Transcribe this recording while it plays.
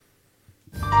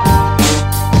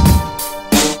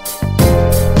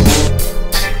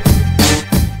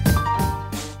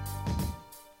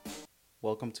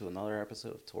welcome to another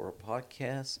episode of Toro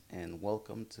Podcast, and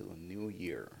welcome to a new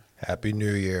year. Happy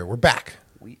New Year. We're back.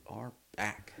 We are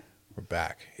back. We're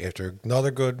back. After another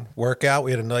good workout,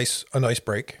 we had a nice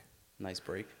break. Nice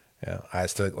break. Yeah, I had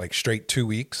to straight 2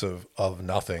 weeks of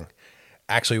nothing.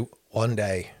 Actually, one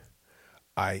day,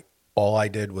 all I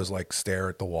did was stare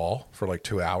at the wall for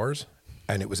 2 hours,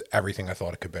 and it was everything I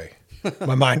thought it could be.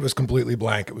 My mind was completely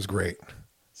blank. It was great.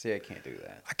 See, I can't do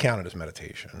that. I count it as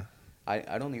meditation.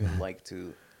 I don't even like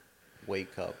to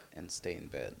wake up and stay in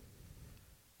bed.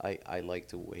 I like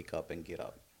to wake up and get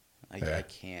up. I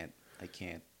can't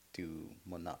do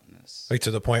monotonous. To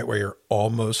the point where you're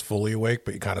almost fully awake,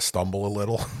 but you kind of stumble a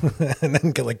little, and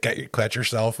then catch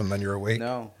yourself, and then you're awake.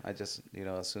 No, I just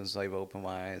as soon as I open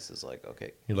my eyes, it's like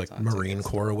okay. You're Marine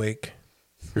Corps awake.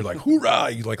 You're like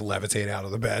hoorah! You levitate out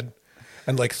of the bed,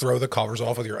 and throw the covers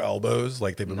off with your elbows,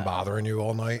 like they've been bothering you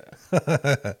all night.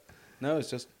 No, it's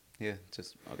just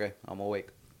okay. I'm awake.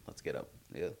 Let's get up.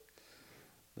 Yeah,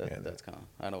 that's kind of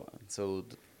I don't. So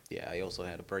yeah, I also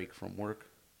had a break from work.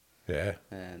 Yeah,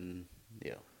 and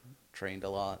trained a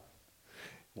lot.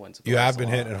 You have been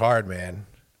hitting it hard, man.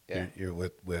 Yeah, you're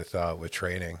with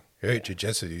training. You're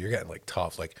jiu-jitsu. You're getting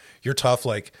tough. You're tough.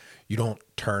 You don't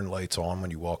turn lights on when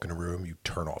you walk in a room. You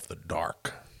turn off the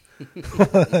dark.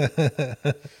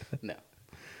 No,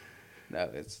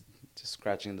 it's just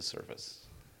scratching the surface.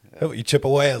 You chip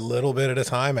away a little bit at a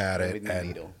time at it, and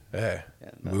needle.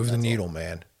 Move the needle,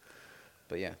 man.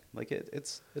 But yeah,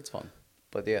 it's fun.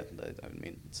 But yeah, I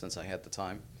mean, since I had the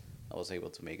time, I was able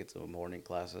to make it to morning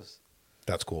classes.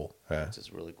 That's cool. Yeah, which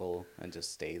is really cool, and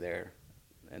just stay there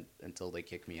until they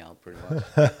kick me out, pretty much.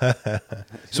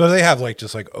 So they have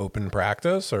just open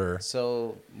practice, or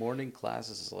so morning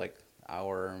classes is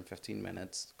hour and 15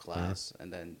 minutes class,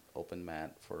 and then open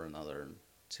mat for another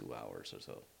 2 hours or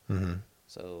so. Mm-hmm.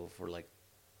 So for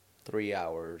 3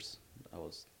 hours, I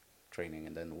was training,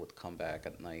 and then would come back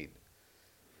at night.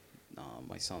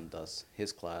 My son does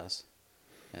his class,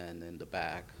 and in the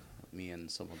back, me and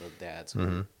some of the dads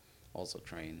who also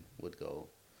train would go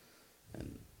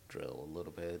and drill a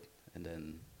little bit, and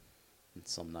then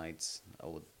some nights I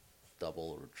would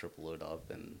double or triple it up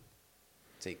and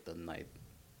take the night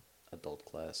adult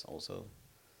class also.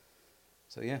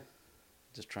 So yeah,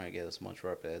 just trying to get as much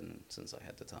rep in since I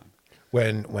had the time.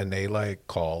 When they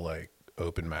call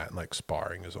open mat and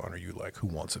sparring is on, are you who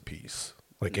wants a piece?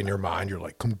 In your mind, you're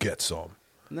come get some.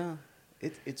 No,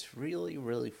 it's really,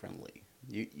 really friendly.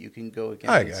 You can go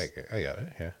against. I got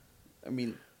it. Yeah. I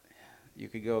mean, you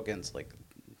could go against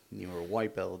newer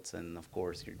white belts, and of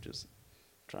course you're just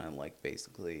trying to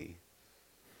basically,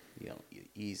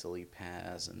 easily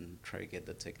pass and try to get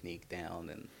the technique down,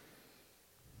 and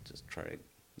just try to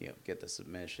get the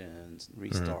submissions,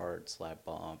 restart, slap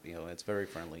bump. It's very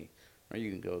friendly. Or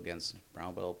you can go against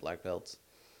brown belt, black belts,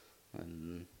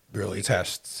 and really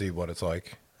test, see what it's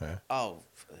like. Yeah. Oh,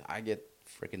 I get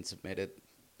freaking submitted,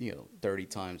 30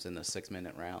 times in a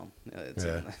 6-minute round.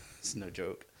 It's no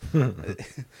joke.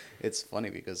 It's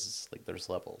funny because there's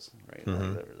levels, right?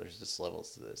 There's just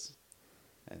levels to this,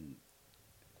 and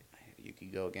you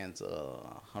could go against a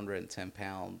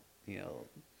 110-pound,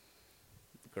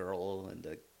 girl and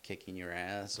kicking your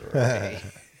ass, or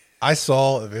I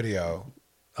saw a video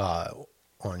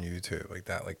on YouTube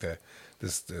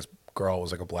this girl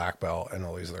was a black belt, and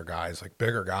all these other guys,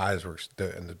 bigger guys,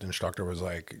 and the instructor was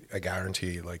I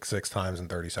guarantee 6 times in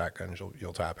 30 seconds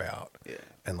you'll tap out. Yeah.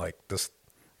 And this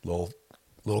little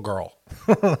girl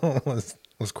was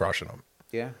crushing them.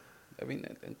 Yeah, I mean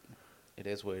it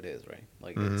is what it is, right?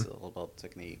 It's all about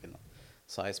technique, and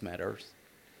size matters.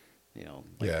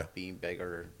 Being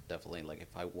bigger, definitely. If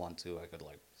I want to, I could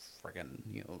freaking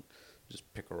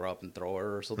just pick her up and throw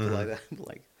her or something like that.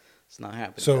 But, it's not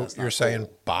happening. So you're saying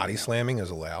body slamming is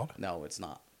allowed? No, it's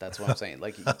not. That's what I'm saying.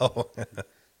 Oh.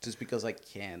 Just because I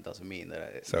can doesn't mean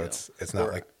that. So it's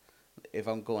not if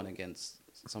I'm going against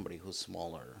somebody who's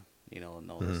smaller,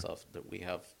 and all the stuff that we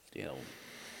have,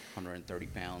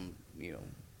 130-pound,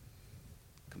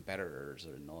 competitors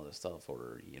and all this stuff,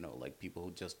 or people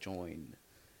who just joined,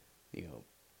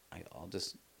 I'll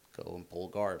just go and pull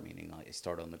guard, meaning I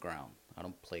start on the ground. I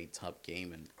don't play tough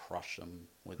game and crush them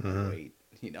with my weight,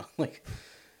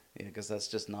 because that's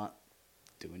just not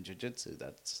doing jiu-jitsu.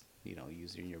 That's,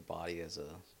 using your body as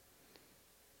a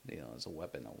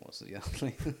weapon almost.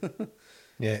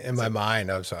 Yeah, in my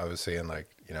mind, I was seeing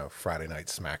Friday Night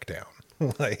SmackDown.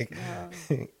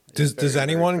 Does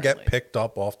anyone get picked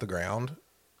up off the ground?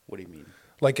 What do you mean?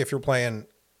 If you're playing,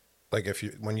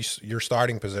 when you're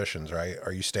starting positions, right?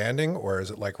 Are you standing, or is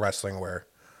it wrestling where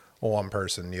one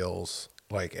person kneels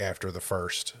after the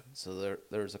first? So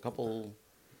there's a couple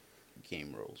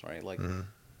game rules, right? Like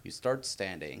you start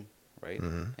standing, right,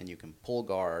 and you can pull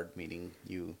guard, meaning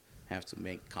you have to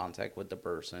make contact with the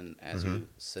person as you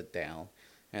sit down,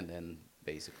 and then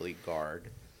basically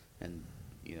guard, and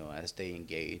as they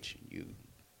engage, you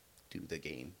do the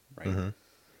game, right?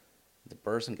 The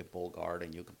person can pull guard,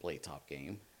 and you can play top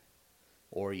game,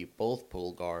 or you both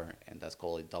pull guard, and that's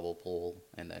called a double pull,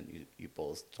 and then you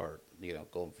both start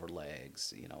going for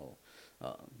legs,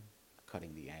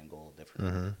 cutting the angle,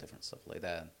 different stuff like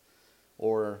that,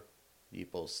 or you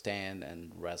both stand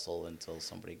and wrestle until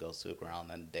somebody goes to the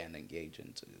ground and then engage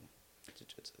into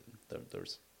jiu-jitsu.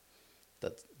 There's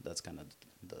that's kind of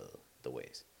the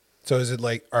ways. So is it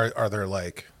like are there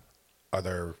like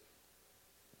other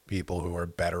people who are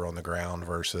better on the ground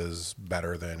versus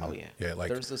better than? Oh yeah, like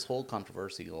there's this whole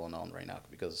controversy going on right now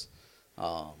because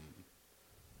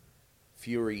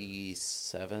Fury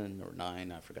 7 or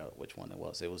 9, I forgot which one it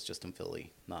was. It was just in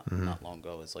Philly not long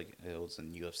ago. It's like it was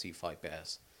in UFC Fight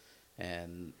Pass,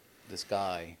 and this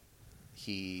guy,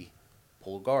 he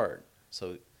pulled guard.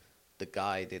 So the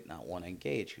guy did not want to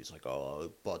engage. He was like,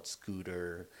 "Oh, butt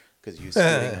scooter," because you're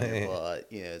scooting on your butt.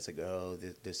 Yeah, it's like, "Oh,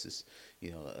 this is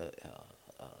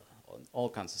all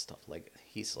kinds of stuff." Like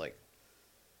he's like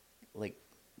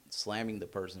slamming the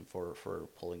person for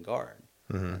pulling guard.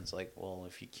 And it's like, well,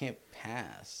 if you can't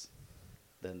pass,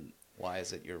 then why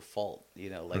is it your fault?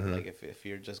 Like if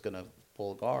you're just gonna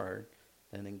pull guard,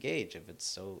 then engage.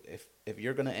 If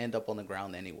you're gonna end up on the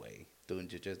ground anyway doing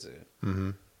jiu-jitsu,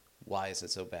 why is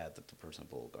it so bad that the person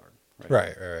pulled guard?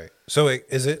 Right. So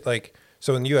is it like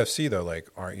so in the UFC though? Like,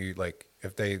 aren't you like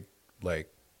if they like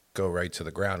go right to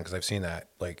the ground? Because I've seen that.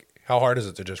 Like, how hard is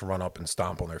it to just run up and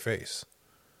stomp on their face?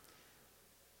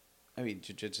 I mean,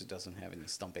 jiu-jitsu doesn't have any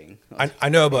stumping. I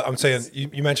know, but I'm saying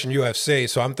you mentioned UFC,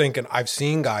 so I'm thinking I've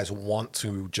seen guys want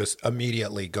to just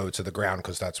immediately go to the ground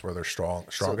because that's where they're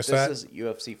strongest so at. This is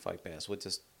UFC Fight Pass, which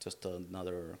is just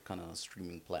another kind of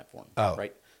streaming platform. Oh,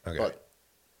 right. okay. But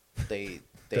they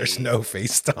there's no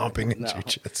face stomping in no,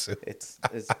 jiu-jitsu. It's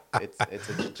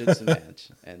a jiu-jitsu match,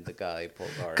 and the guy pulled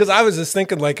guard. Because I was just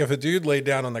thinking, like, if a dude laid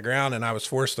down on the ground and I was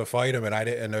forced to fight him and I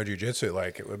didn't know jiu-jitsu,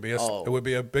 like, it would be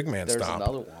a big man There's stomp.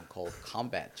 another one called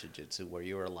combat jiu-jitsu where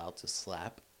you're allowed to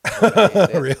slap.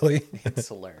 Really? It's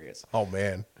hilarious. Oh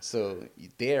man. So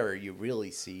there you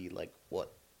really see like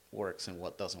what works and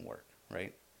what doesn't work,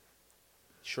 right?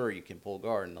 Sure, you can pull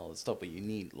guard and all that stuff, but you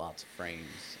need lots of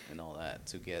frames and all that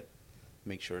to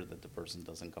make sure that the person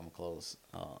doesn't come close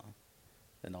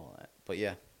and all that. But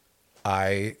yeah,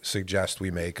 I suggest we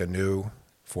make a new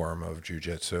form of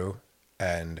jiu-jitsu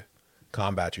and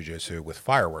combat jiu-jitsu with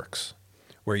fireworks,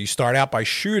 where you start out by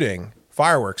shooting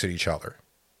fireworks at each other.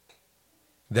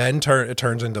 Then it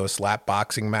turns into a slap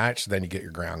boxing match. Then you get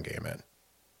your ground game in.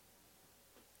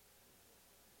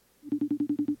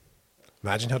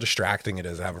 Imagine how distracting it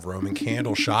is to have a Roman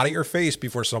candle shot at your face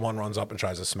before someone runs up and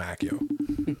tries to smack you.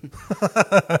 yeah,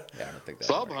 I don't think What's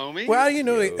up, homie?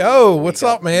 Well, what's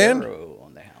up, man?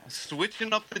 On the house.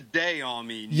 Switching up the day on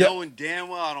me, Yep. knowing damn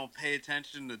well I don't pay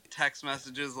attention to text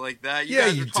messages like that. Yeah,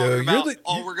 guys you are talking do.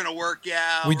 About, we're gonna work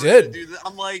out. We we're did. gonna do this.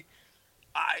 I'm like,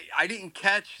 I didn't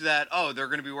catch that. Oh, they're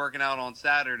gonna be working out on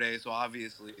Saturday, so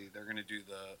obviously they're gonna do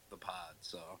the pod.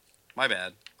 So my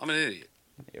bad. I'm an idiot.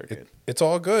 You're good. It's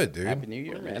all good, dude. Happy New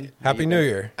Year, man. Happy New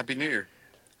Year. Happy New Year.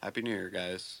 Happy New Year,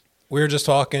 guys. We were just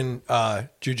talking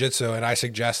jiu-jitsu, and I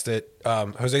suggested,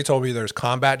 Jose told me there's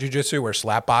combat jiu-jitsu where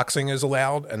slap boxing is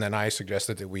allowed, and then I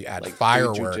suggested that we add Like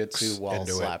fireworks jiu-jitsu while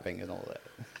into slapping and all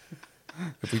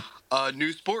that.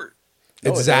 New sport.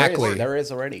 No, Exactly. There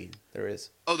is already. There is.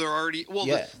 Oh, they're already. Well,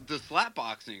 Yeah. the slap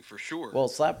boxing for sure. Well,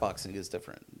 slap boxing is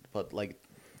different, but like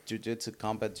jiu-jitsu,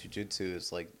 combat jiu-jitsu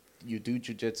is like you do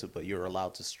jiu-jitsu, but you're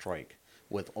allowed to strike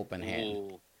with open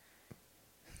hand.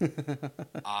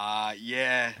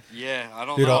 Yeah. I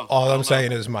don't Dude, know. all I'm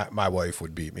saying is my wife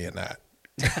would beat me in that.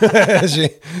 It's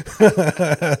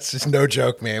just no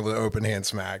joke, man, with an open hand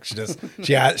smack. She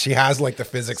has like the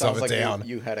physics Sounds of it like down.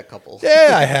 you had a couple.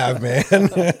 Yeah, I have, man.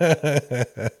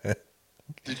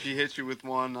 Did she hit you with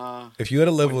one? If you had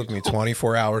to live with me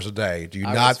 24 hours a day, do you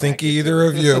I not would think smack you either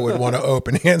of you would want to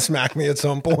open hand smack me at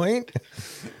some point?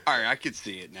 All right, I could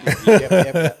see it now.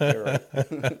 Yep, you're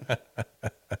right.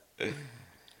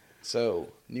 So,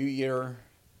 New Year,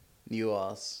 new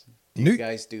us. Do you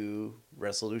guys do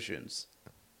resolutions?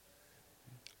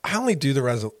 I only do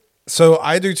so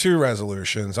I do 2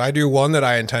 resolutions. I do one that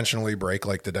I intentionally break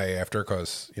like the day after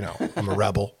because, I'm a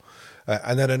rebel.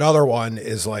 And then another one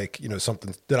is like,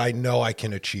 something that I know I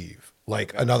can achieve,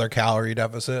 like another calorie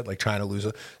deficit, like trying to lose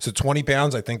it. So 20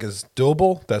 pounds I think is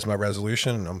doable. That's my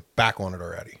resolution, and I'm back on it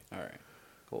already. All right,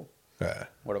 cool. Yeah.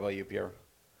 What about you, Pierre?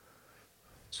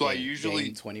 So I usually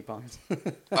gain 20 pounds.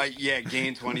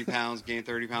 gain 20 pounds, gain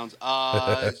 30 pounds.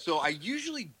 So I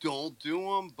usually don't do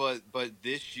them, but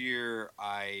this year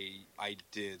I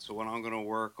did. So what I'm gonna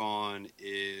work on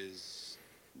is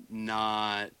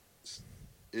not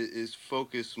is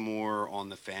focus more on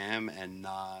the fam and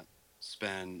not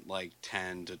spend like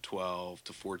 10 to 12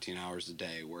 to 14 hours a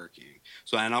day working.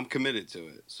 So and I'm committed to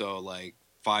it. So like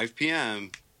 5 p.m.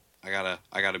 I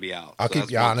gotta be out. I'll So keep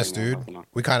that's you one honest, thing I'm dude. working on.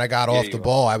 We kind of got Yeah, off the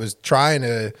ball. I was trying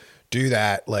to do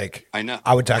that. Like, I know.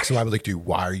 I would text him. I would like, dude,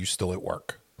 why are you still at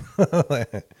work?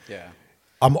 Yeah.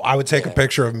 I would take a Yeah.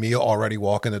 picture of me already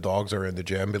walking the dogs or in the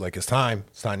gym. Be like, it's time.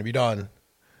 It's time to be done.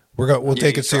 We'll Yeah,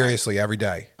 take you it try. seriously every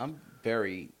day. I'm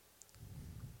very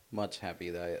much happy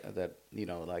that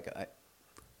like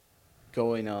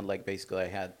going on, like basically I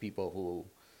had people who,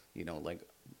 like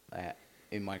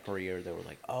in my career they were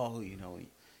like, oh, you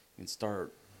can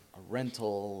start a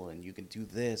rental and you can do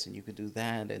this and you can do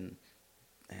that, and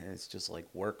it's just like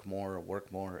work more,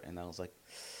 and I was like,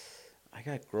 I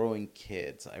got growing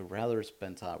kids. I'd rather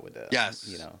spend time with them.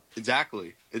 Yes.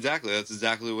 Exactly. That's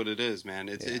exactly what it is, man.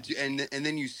 It's Yeah. it's and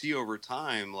then you see over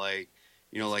time, like,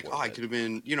 It's like, worth I it. could have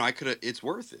been, it's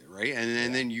worth it, right?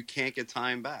 And then you can't get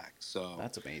time back. So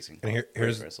That's amazing. And Great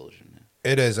here's resolution.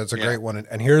 Yeah. it is. It's a Yeah. great one.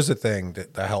 And here's the thing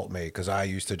that helped me, because I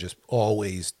used to just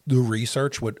always, the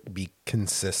research would be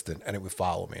consistent and it would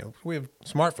follow me. We have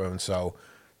smartphones, so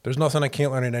there's nothing I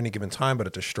can't learn at any given time, but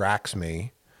it distracts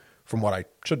me from what I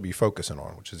should be focusing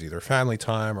on, which is either family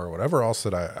time or whatever else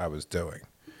that I was doing.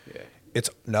 Yeah. It's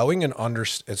knowing and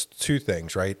it's two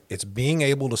things, right? It's being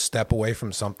able to step away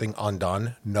from something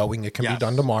undone, knowing it can be Yes.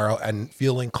 done tomorrow, and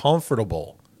feeling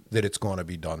comfortable that it's going to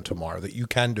be done tomorrow, that you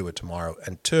can do it tomorrow.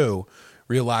 And two,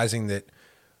 realizing that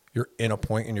you're in a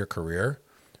point in your career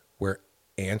where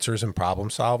answers and problem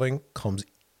solving comes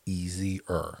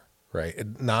easier, right?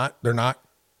 They're not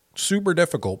super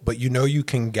difficult, but you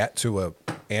can get to a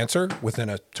answer within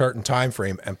a certain time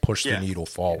frame and push Yeah. the needle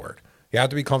forward. You have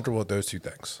to be comfortable with those two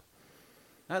things.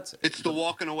 it's the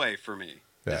walking away for me.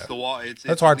 Yeah. It's the walk. It's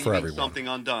That's hard for leaving everyone. something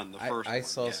undone. The first. I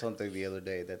saw one. something the other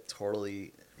day that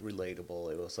totally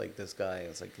relatable. It was like this guy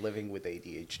was like living with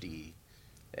ADHD,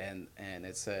 and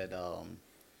it said,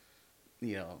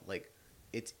 like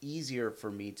it's easier for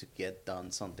me to get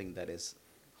done something that is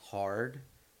hard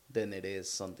than it is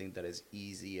something that is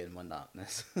easy and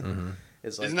monotonous.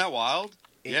 It's like, Isn't that wild?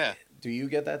 Yeah. Do you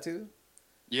get that too?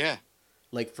 Yeah.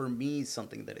 Like for me,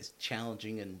 something that is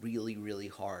challenging and really, really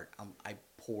hard, I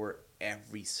pour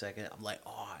every second. I'm like,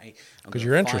 I'm 'Cause gonna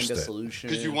you're find interested. a solution.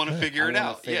 'Cause you wanna figure it I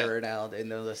wanna out, Figure yeah. it out.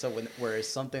 And so whereas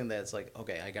something that's like,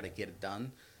 okay, I gotta get it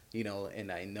done,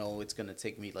 and I know it's gonna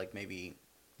take me like maybe,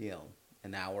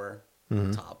 an hour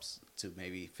tops to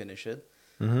maybe finish it.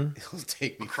 It'll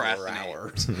take me 4 Procrastinate.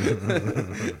 hours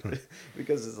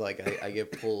because it's like I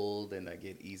get pulled and I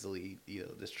get easily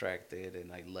distracted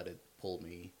and I let it pull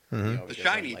me. Because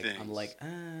shiny I'm things. like,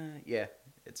 yeah,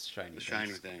 it's shiny. The shiny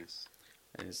things. things.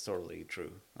 And it's totally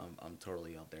true. I'm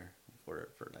totally out there for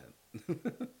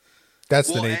that. That's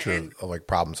Well, the nature and- of like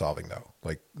problem solving, though.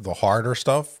 Like the harder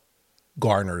stuff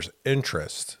garners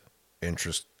interest.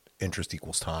 Interest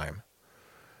equals time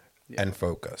Yeah. and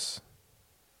focus.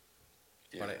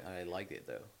 Yeah. But I like it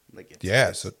though. Like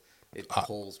it I-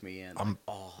 pulls me in. I'm- Like,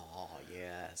 oh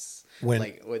yes. When-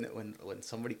 like when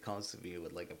somebody comes to me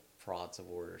with like a prod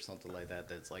support or something like that,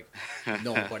 that's like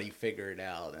nobody figured it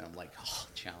out, and I'm like,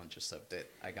 challenge accepted.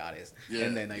 I got it. Yeah,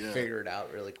 And then I yeah. figure it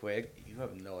out really quick. You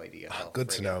have no idea how. Good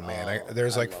to friggin- know, man. oh,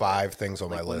 There's I like love 5 it. things on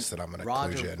my Like when list that I'm going to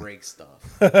Roger clue you in. breaks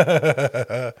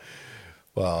stuff.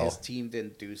 Well, His team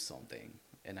didn't do something,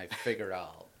 and I figured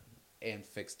out and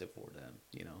fixed it for them.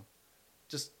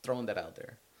 Just throwing that out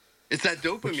there. It's that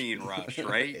dopamine rush,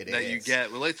 right? It that you is.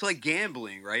 get. Well, it's like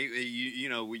gambling, right?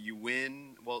 When you win.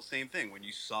 Well, same thing. When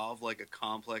you solve like a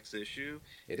complex issue,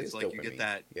 It it's is like you get dopamine.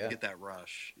 that. Yeah. You get that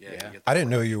rush. Yeah. Yeah. You get I that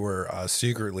didn't know rush. you were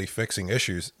secretly fixing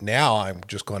issues. Now I'm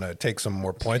just going to take some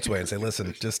more points away and say,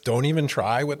 listen, just don't even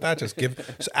try with that. Just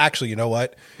give. So actually, you know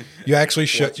what? You actually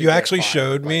Once you get fired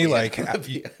showed by me the like end of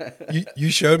you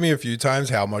showed me a few times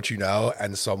how much you know,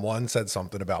 and someone said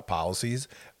something about policies,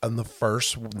 and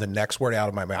the next word out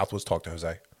of my mouth was talk to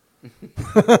Jose.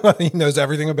 He knows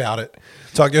everything about it.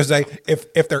 Talk to Jose.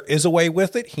 If there is a way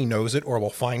with it, he knows it or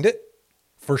will find it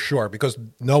for sure, because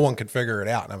no one could figure it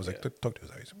out. And I was like, talk to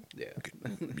Jose. Yeah.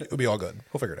 It'll be all good.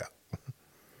 We'll figure it out.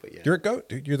 But yeah. You're a goat,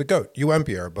 dude. You're the goat. You and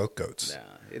Pierre are both goats.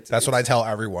 Nah, That's what I tell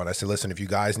everyone. I say, listen, if you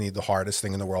guys need the hardest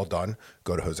thing in the world done,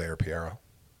 go to Jose or Piero.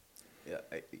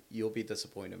 Yeah, you'll be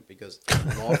disappointed because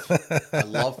I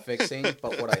love fixing,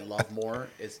 but what I love more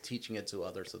is teaching it to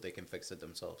others so they can fix it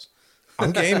themselves.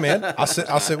 I'm game, man. I'll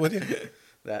sit with you.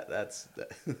 that's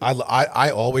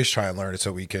I always try and learn it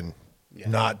so we can Yeah.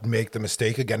 not make the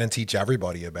mistake again and teach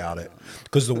everybody about it.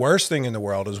 Because the worst thing in the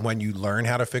world is when you learn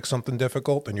how to fix something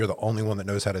difficult and you're the only one that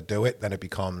knows how to do it, then it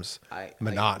becomes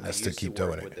monotonous I to used keep work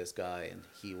doing with it. this guy, and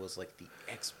he was like the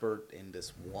expert in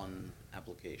this one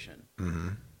application,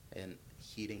 and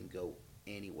he didn't go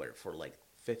anywhere for like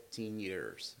 15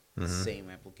 years. The same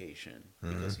application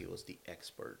because he was the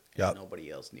expert, and Yep.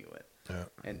 nobody else knew it. Yeah.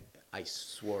 And I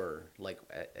swore, like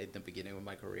at the beginning of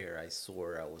my career, I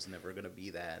swore I was never gonna be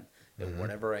that. That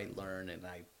whatever I learn and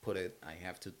I put it, I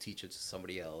have to teach it to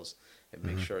somebody else and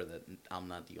make sure that I'm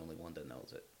not the only one that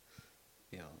knows it.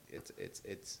 You know,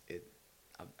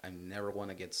 I never want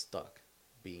to get stuck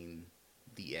being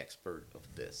the expert of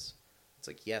this. It's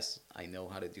like, yes, I know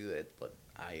how to do it, but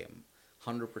I am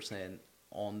 100%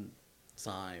 on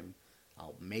time.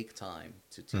 I'll make time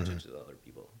to teach it to the other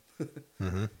people.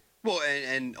 Well,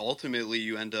 and ultimately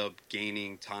you end up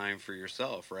gaining time for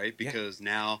yourself, right? Yeah. Because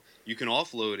now you can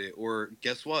offload it, or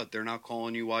guess what? They're not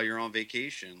calling you while you're on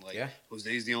vacation. Like, Yeah.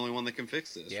 Jose's the only one that can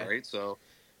fix this, Yeah. right? So,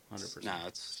 100%. nah,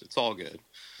 it's all good.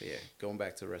 But yeah, going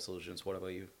back to resolutions, what about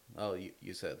you? Oh,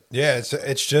 you said. Yeah,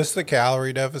 it's just the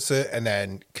calorie deficit, and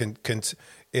then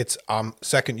it's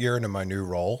second year into my new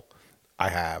role. I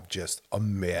have just a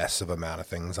massive amount of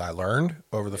things I learned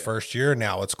over the first year.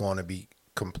 Now it's going to be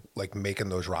like making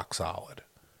those rock solid.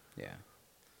 Yeah.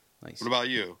 Nice. What about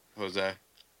you, Jose?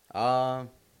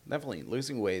 Definitely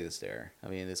losing weight is there. I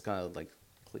mean, it's kind of like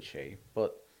cliche,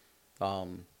 but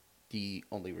the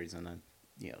only reason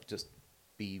I, just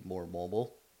be more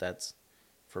mobile. That's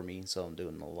for me. So I'm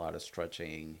doing a lot of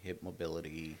stretching, hip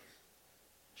mobility,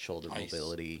 shoulder Nice.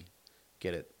 mobility,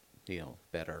 get it,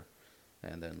 better,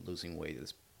 and then losing weight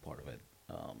is part of it.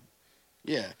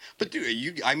 Yeah, but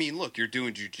dude, I mean, look, you're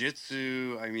doing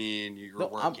jujitsu. I mean, you're No,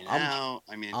 working out.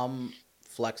 I mean, I'm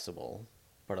flexible,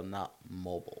 but I'm not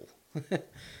mobile.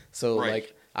 So Right.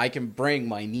 like I can bring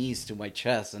my knees to my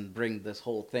chest and bring this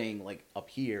whole thing like up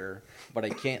here, but I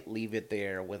can't leave it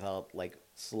there without like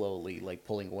slowly like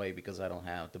pulling away because I don't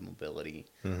have the mobility.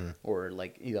 Or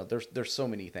like there's so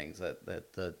many things that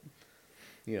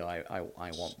I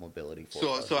want mobility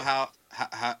for. so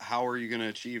how are you gonna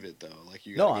achieve it though? Like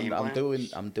you No, got a game plan?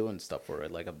 I'm doing stuff for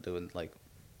it. Like I'm doing like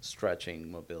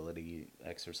stretching, mobility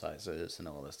exercises, and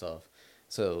all that stuff.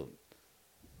 So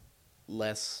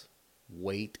less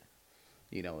weight,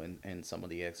 in some of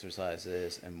the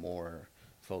exercises, and more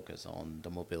focus on the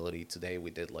mobility. Today we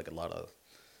did like a lot of,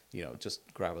 just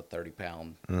grab a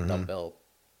 30-pound dumbbell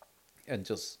and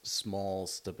just small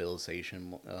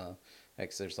stabilization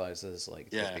exercises like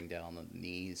Yeah. dipping down on the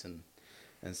knees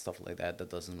and stuff like that. That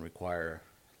doesn't require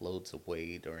loads of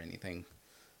weight or anything.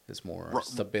 It's more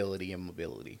stability and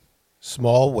mobility.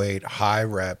 Small weight, high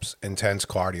reps, intense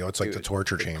cardio. It's like the Dude,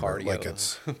 torture the chamber. cardio Like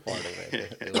it's part of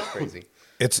it. It was crazy.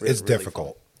 it's Really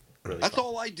difficult. Really That's fun.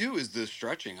 all I do is the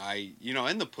stretching.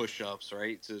 And the push-ups,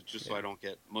 right? So I don't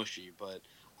get mushy. But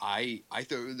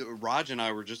Raj and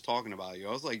I were just talking about you.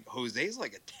 I was like, Jose's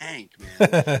like a tank,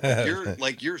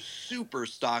 man. you're super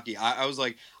stocky. I was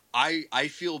like, I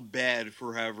feel bad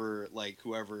for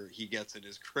whoever he gets in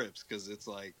his grips, because it's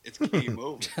like it's game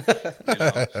over.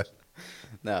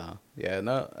 No, yeah,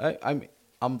 no.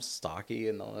 I'm stocky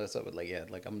and all that stuff, but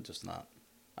like I'm just not.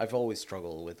 I've always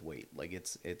struggled with weight. Like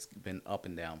it's been up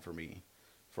and down for me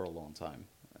for a long time.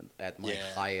 At my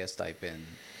Yeah. highest, I've been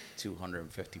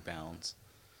 250 pounds.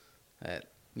 At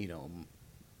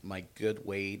my good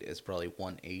weight is probably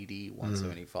 180,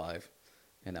 175,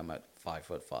 and I'm at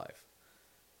 5'5".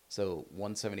 So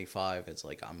 175, it's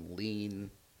like I'm lean,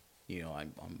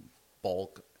 I'm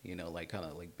bulk, like kind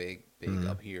of like big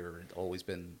up here. It's always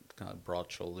been kind of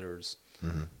broad shoulders,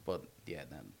 but yeah,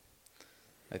 then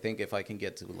I think if I can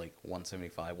get to like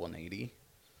 175, 180,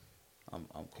 I'm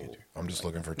cool. I'm just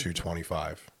looking for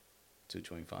 225.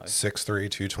 225. 6'3",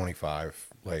 225.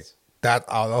 Like Nice. that,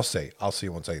 I'll see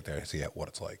once I get there, see what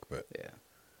it's like. But Yeah,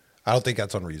 I don't think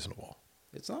that's unreasonable.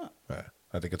 it's not. Yeah,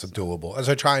 I think it's a doable. As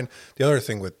I try and the other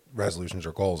thing with resolutions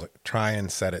or goals, like, try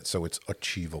and set it so it's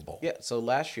achievable. Yeah. So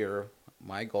last year,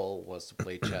 my goal was to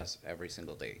play chess every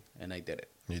single day, and I did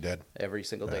it You did. every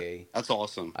single day. That's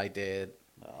awesome. I did.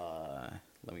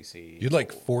 Let me see. You had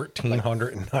like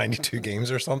 1,492 games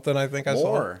or something. I think I saw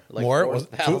More, like more.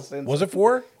 4,000. Was it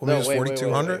 4? No, It was wait,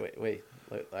 4,200. wait.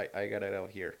 I got it out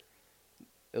here.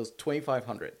 It was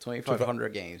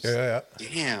 2,500 games. Yeah.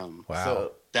 Damn. Wow.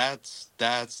 So That's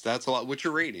a lot. What's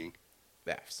your rating?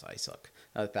 I suck.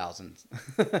 1,000.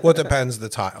 Well, it depends on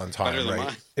time, Better than right?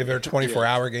 mine. If they're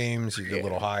 24-hour games, you get a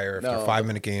little higher. If they're No,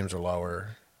 5-minute games or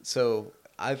lower. So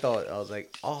I thought I was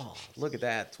like, oh, look at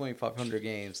that, 2,500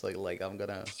 games. Like I'm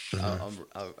gonna,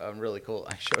 I'm really cool.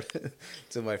 I showed it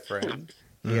to my friend.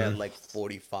 He had like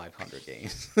 4,500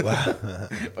 games, Wow.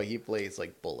 but he plays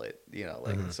like bullet,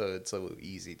 like so it's so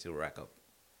easy to rack up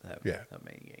Yeah. that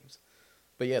many games.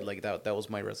 But yeah, like that was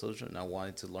my resolution. I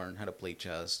wanted to learn how to play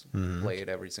chess, play it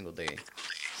every single day.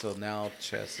 So now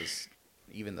chess is,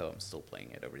 even though I'm still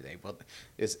playing it every day, but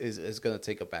is gonna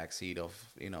take a backseat of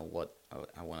what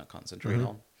I want to concentrate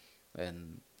on,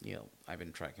 and I've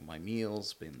been tracking my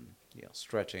meals, been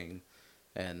stretching,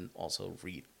 and also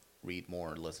read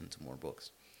more, listen to more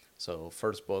books. So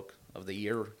first book of the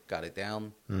year, got it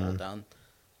down, all done.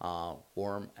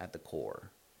 Warm at the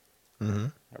Core.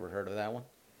 Ever heard of that one?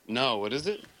 No, what is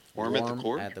it? Warm at the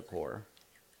Core? At the Core.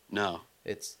 No.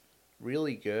 It's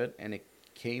really good, and it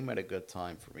came at a good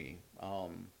time for me.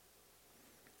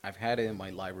 I've had it in my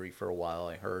library for a while.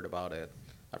 I heard about it.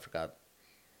 I forgot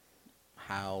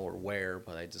how or where,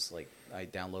 but I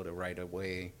downloaded right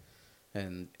away,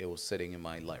 and it was sitting in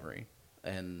my library.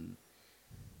 And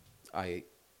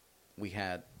we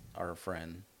had our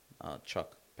friend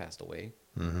Chuck passed away.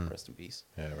 Rest in peace.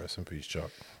 Yeah, rest in peace,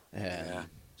 Chuck. And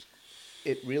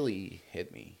it really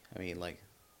hit me. I mean, like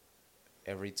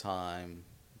every time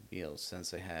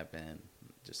since it happened,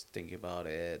 just thinking about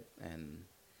it, and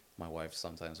my wife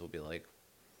sometimes will be like,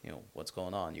 what's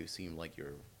going on? You seem like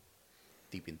you're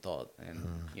deep in thought, and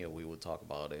we would talk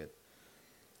about it,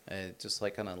 and just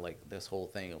like kind of like this whole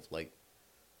thing of like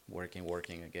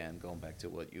working again, going back to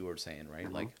what you were saying,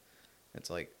 right? Like it's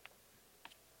like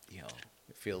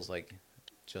it feels like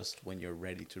just when you're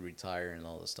ready to retire and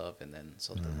all this stuff, and then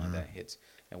something like that hits.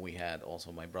 And we had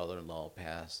also my brother-in-law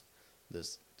passed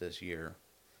this year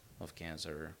of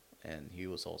cancer, and he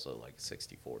was also like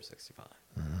 64, 65.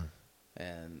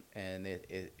 And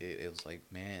it was like,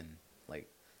 man, like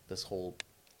this whole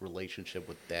relationship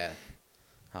with death,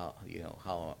 how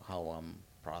how I'm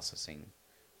processing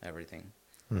everything.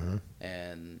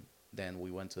 And then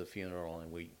we went to the funeral,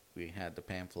 and we had the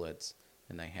pamphlets,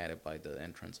 and I had it by the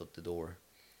entrance of the door.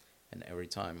 And every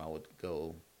time I would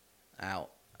go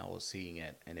out, I was seeing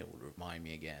it, and it would remind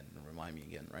me again,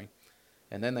 right?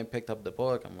 And then I picked up the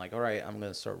book. I'm like, all right, I'm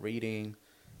going to start reading,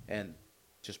 and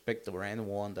just picked the random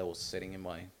one that was sitting in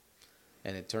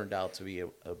and it turned out to be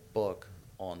a book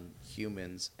on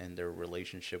humans and their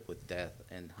relationship with death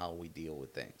and how we deal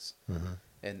with things.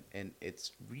 And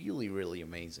it's really, really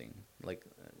amazing. Like,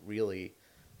 really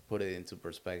put it into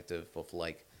perspective of,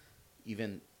 like,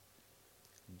 even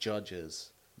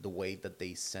judges, the way that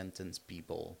they sentence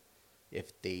people,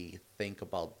 if they think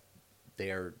about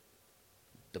their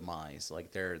demise,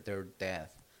 like their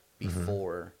death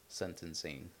before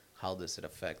sentencing, how does it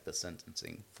affect the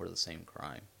sentencing for the same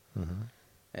crime?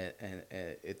 And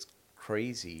it's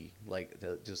crazy. Like,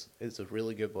 it's a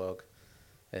really good book,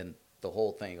 and the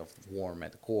whole thing of Warm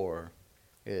at the Core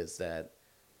is that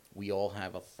we all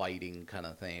have a fighting kind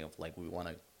of thing of like, we want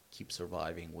to keep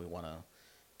surviving, we want to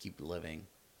keep living.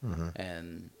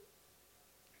 And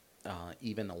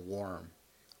even a worm,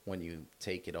 when you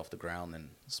take it off the ground and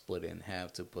split it in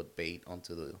half to put bait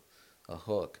onto a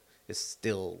hook, is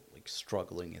still like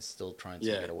struggling, is still trying to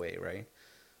get away, right?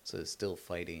 So it's still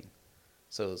fighting.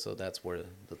 So that's where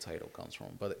the title comes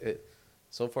from. But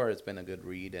so far it's been a good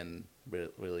read, and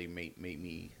really made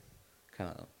me kind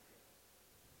of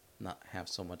not have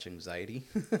so much anxiety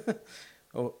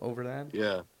over that.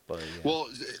 Yeah. But well,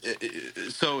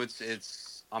 so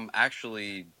it's I'm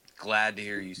actually glad to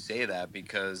hear you say that,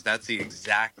 because that's the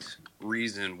exact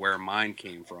reason where mine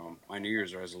came from. My New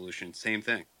Year's resolution, same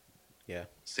thing. Yeah.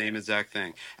 Same exact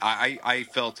thing. I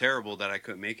felt terrible that I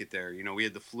couldn't make it there. We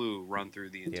had the flu run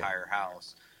through the entire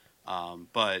house.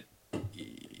 But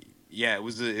yeah, it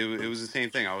was the same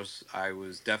thing. I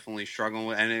was definitely struggling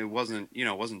with, and it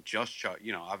wasn't just Chuck,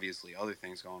 obviously other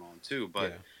things going on too,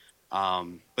 but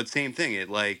but same thing.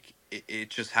 It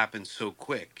just happened so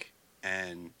quick,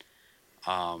 and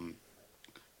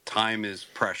time is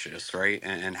precious, right?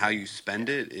 And how you spend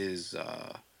it is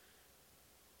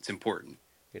it's important.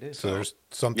 It is. So there's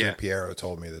something Piero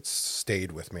told me that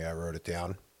stayed with me. I wrote it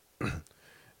down.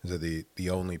 Is that the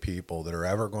only people that are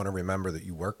ever going to remember that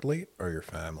you worked late are your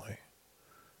family.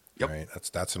 Yep. Right.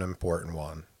 That's an important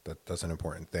one. That's an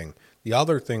important thing. The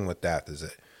other thing with death is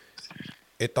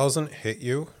it doesn't hit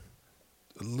you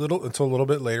until a little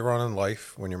bit later on in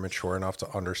life, when you're mature enough to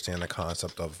understand the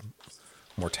concept of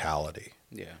mortality.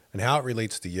 Yeah. And how it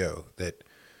relates to you, that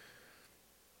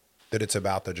it's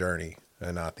about the journey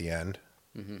and not the end.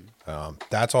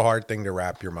 That's a hard thing to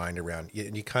wrap your mind around.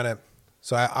 You kind of,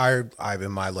 so I've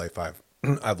in my life,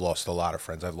 I've lost a lot of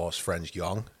friends. I've lost friends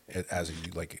young as a,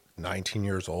 like 19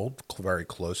 years old, very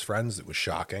close friends. It was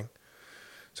shocking.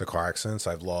 To car accidents.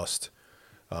 I've lost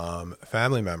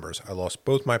family members. I lost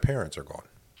both my parents are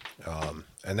gone.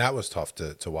 And that was tough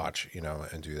to watch, you know,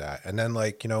 and do that. And then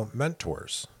like, you know,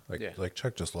 mentors, like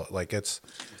Chuck just like it's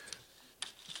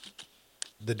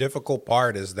the difficult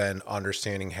part is then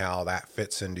understanding how that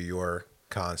fits into your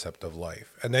concept of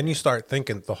life. And then you start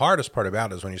thinking, the hardest part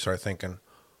about it is when you start thinking,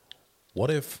 what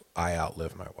if I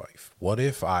outlive my wife? What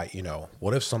if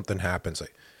what if something happens?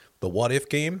 Like, the what if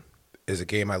game is a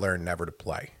game I learned never to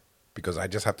play because I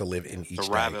just have to live in each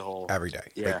day, every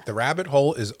day. Yeah. Like, the rabbit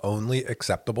hole is only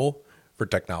acceptable for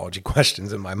technology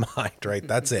questions in my mind, right?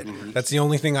 That's it. That's the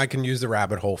only thing I can use the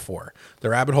rabbit hole for. The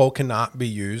rabbit hole cannot be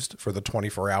used for the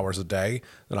 24 hours a day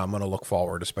that I'm going to look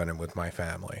forward to spending with my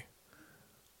family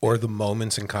or the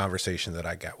moments in conversation that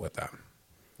I get with them.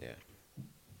 Yeah.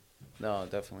 No,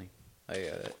 definitely.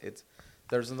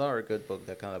 There's another good book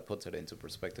that kind of puts it into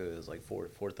perspective. It's like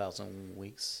 4,000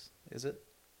 weeks. Is it?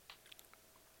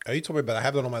 Oh, you told me about. I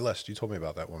have that on my list. You told me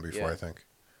about that one before. Yeah. I think.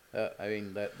 I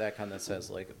mean that kind of says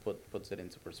like puts it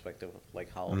into perspective of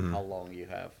like how long you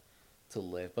have to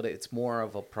live, but it's more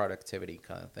of a productivity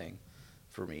kind of thing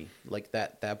for me. Like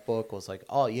that book was like,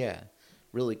 oh yeah,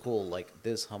 really cool. Like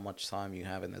this, how much time you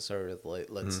have in this earth. Like,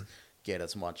 let's get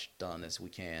as much done as we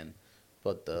can.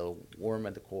 But the Warm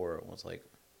at the Core was like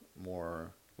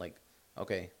more like,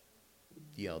 okay,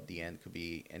 you know, the end could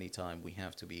be anytime. We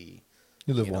have to be.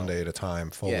 You live one day at a time,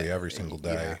 fully every single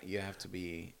day. You have to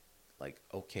be like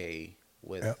okay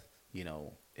with you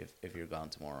know if you're gone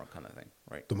tomorrow kind of thing,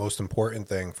 right? The most important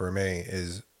thing for me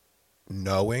is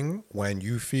knowing when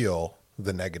you feel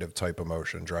the negative type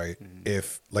emotions, right?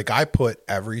 If like I put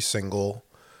every single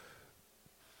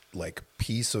like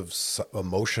piece of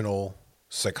emotional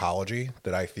psychology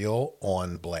that I feel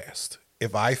on blast.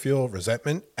 If I feel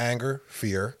resentment, anger,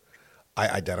 fear, I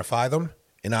identify them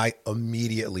and I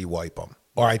immediately wipe them.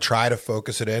 Or I try to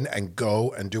focus it in and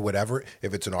go and do whatever.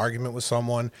 If it's an argument with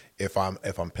someone, if I'm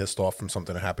pissed off from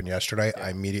something that happened yesterday,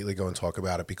 I immediately go and talk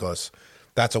about it because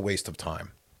that's a waste of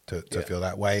time to feel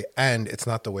that way, and it's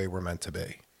not the way we're meant to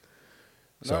be.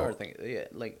 Another thing,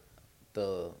 like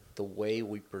the way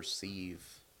we perceive,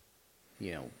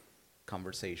 you know,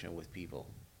 conversation with people,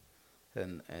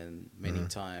 and many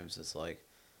times it's like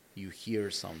you hear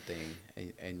something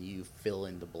and you fill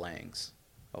in the blanks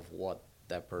of what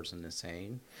that person is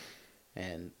saying,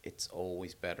 and it's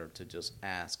always better to just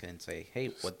ask and say, hey,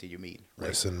 what do you mean? Right?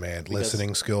 Listen, man,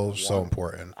 listening skills so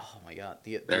important. Oh my god,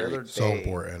 the other day, so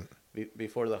important.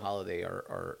 Before the holiday,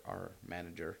 our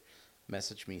manager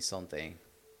messaged me something,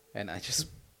 and I just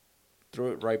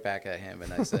threw it right back at him,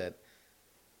 and I said,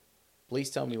 please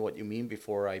tell me what you mean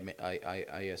before I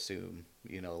assume,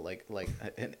 you know, like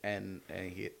and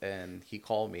he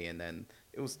called me, and then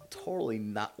it was totally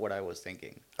not what I was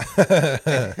thinking.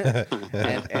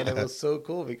 and it was so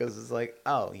cool because it's like,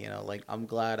 oh, you know, like I'm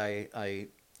glad I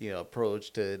you know,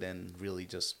 approached it and really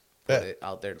just put it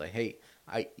out there like, hey,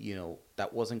 you know,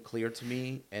 that wasn't clear to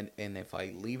me, and if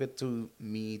I leave it to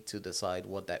me to decide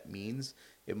what that means,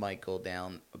 it might go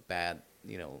down a bad,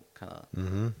 you know, kind of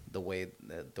the way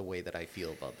that I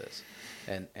feel about this,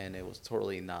 and it was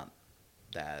totally not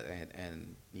that,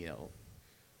 and you know,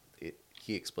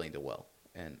 he explained it well,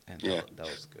 and that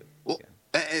was good. Well, yeah.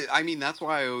 I mean, that's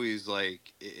why I always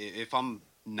like, if I'm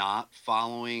not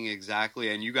following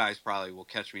exactly, and you guys probably will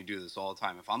catch me do this all the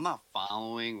time, if I'm not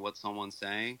following what someone's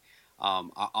saying,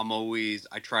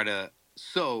 I try to,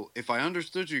 so if I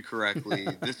understood you correctly,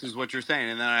 this is what you're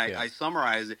saying, and then I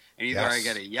summarize it, and either I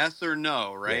get a yes or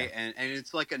no, right? And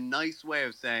it's like a nice way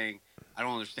of saying, I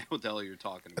don't understand what the hell you're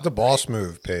talking about. That's a boss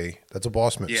move, P. That's a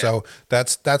boss move. Yeah. So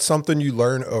that's something you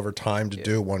learn over time to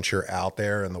do once you're out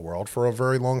there in the world for a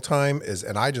very long time.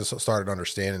 And I just started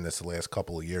understanding this the last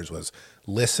couple of years was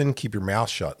listen, keep your mouth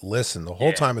shut, listen the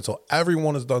whole time until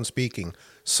everyone is done speaking,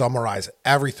 summarize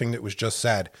everything that was just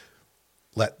said.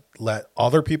 Let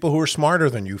other people who are smarter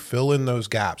than you fill in those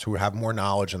gaps, who have more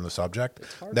knowledge in the subject.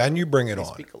 Then you bring it on.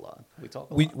 We speak a lot. We talk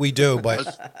a lot. We do, but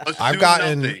I've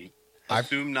gotten gotten...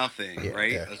 Assume nothing,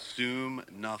 right? Yeah. Assume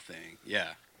nothing. Yeah.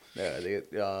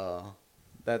 Yeah.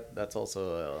 That's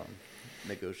also a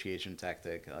negotiation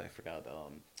tactic. I forgot.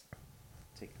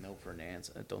 Take no for an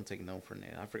answer. Don't take no for an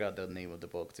answer. I forgot the name of the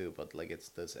book too, but like it's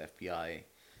this FBI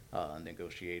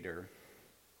negotiator.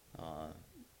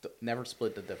 Never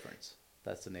split the difference.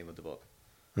 That's the name of the book.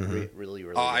 Really good.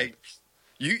 You're like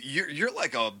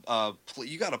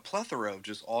you got a plethora of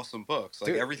just awesome books.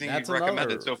 Like, dude, everything you've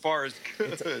recommended so far is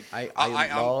good.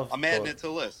 I'm adding it to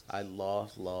the list. I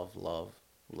love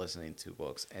listening to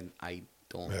books, and I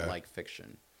don't like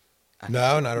fiction.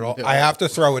 No, not at all. No. I have to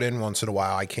throw it in once in a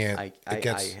while. I can't. It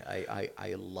gets.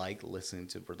 I like listening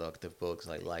to productive books.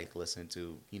 I like listening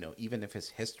to, even if it's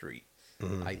history,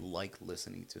 I like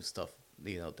listening to stuff,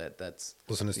 that's,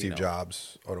 Listen to Steve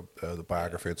Jobs, the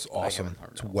biography. It's I awesome. haven't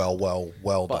heard It's that.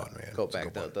 well But done, man. go It's a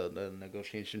back. good one. The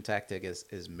negotiation tactic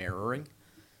is mirroring,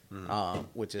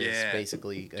 which is Yeah.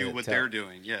 basically Do what they're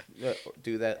doing. Yeah.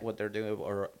 do that what they're doing,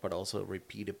 but also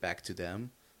repeat it back to them.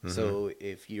 Mm-hmm. So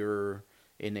if you're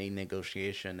in a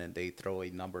negotiation and they throw a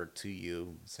number to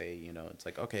you, say, it's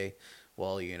like, okay,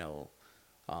 well,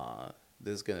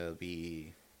 this is gonna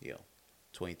be,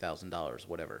 $20,000,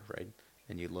 whatever, right?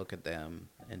 And you look at them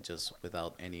and just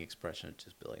without any expression,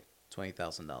 just be like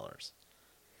 $20,000,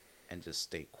 and just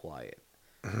stay quiet.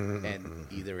 And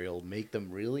either it'll make them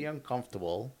really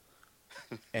uncomfortable,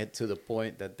 and to the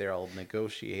point that they'll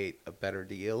negotiate a better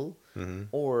deal,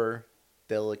 or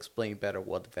they'll explain better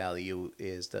what the value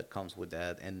is that comes with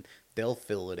that, and they'll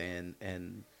fill it in,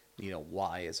 and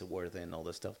why is it worth it, and all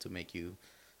this stuff to make you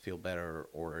feel better,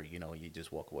 or you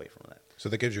just walk away from that. So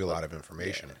that gives you a lot of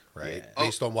information, Yeah, right? yeah.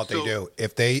 Based on what so- they do.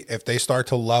 If they start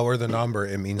to lower the number,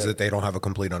 it means that they don't have a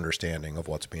complete understanding of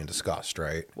what's being discussed,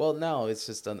 right? Well, no, it's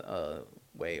just a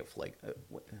way of like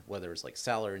whether it's like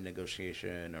salary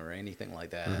negotiation or anything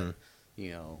like that, and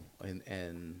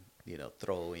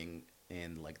throwing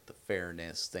in like the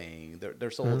fairness thing.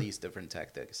 There's all these different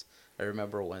tactics. I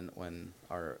remember when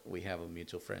we have a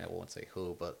mutual friend. I won't say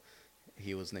who, but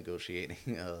he was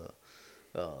negotiating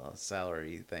a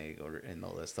salary thing and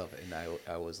all that stuff, and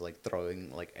I was like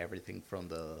throwing like everything from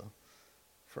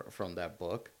from that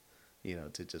book,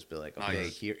 to just be like, okay,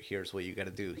 Nice. here's what you got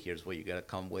to do. Here's what you got to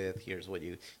come with. Here's what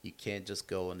you can't just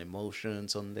go on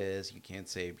emotions on this. You can't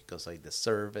say because I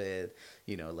deserve it.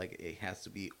 Like it has to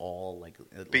be all like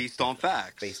Based on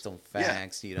facts. based on Yeah.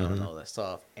 facts, and all that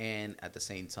stuff. And at the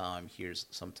same time, here's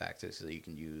some tactics that you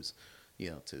can use,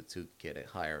 to get it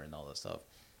higher and all that stuff.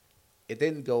 It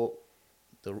didn't go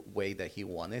the way that he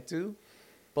wanted to,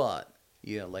 but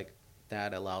like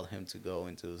that allowed him to go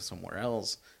into somewhere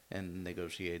else and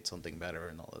negotiate something better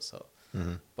and all that stuff.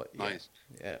 But yeah, Nice.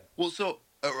 yeah. Well, so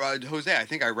Jose, I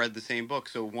think I read the same book.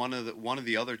 So one of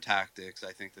the other tactics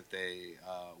I think that they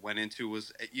went into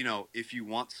was, if you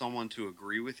want someone to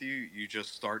agree with you, you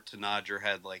just start to nod your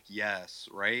head like yes,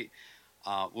 right?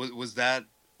 Was that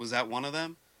one of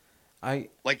them? I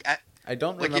Like, I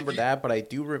don't Like, if remember you- that, but I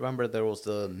do remember there was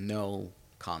the no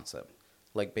concept.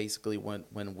 Like basically, when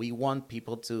we want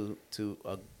people to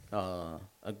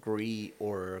agree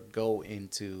or go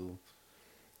into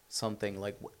something,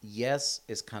 like yes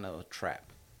is kind of a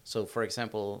trap. So, for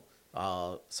example,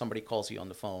 somebody calls you on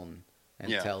the phone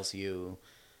and Yeah. tells you,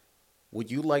 "Would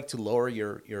you like to lower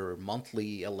your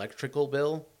monthly electrical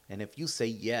bill?" And if you say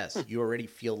yes, you already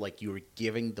feel like you're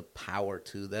giving the power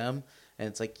to them. And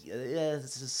it's like, yeah,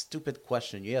 this is a stupid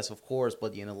question. Yes, of course,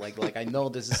 but like I know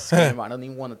this is scam. I don't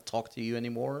even want to talk to you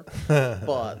anymore.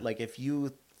 But like if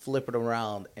you flip it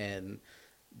around and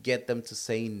get them to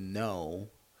say no,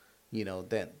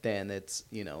 then it's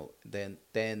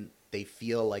then they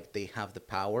feel like they have the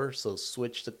power. So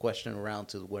switch the question around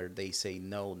to where they say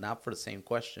no, not for the same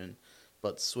question,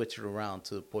 but switch it around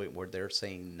to the point where they're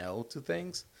saying no to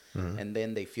things, and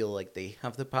then they feel like they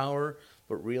have the power.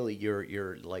 But really,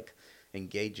 you're like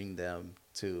engaging them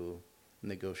to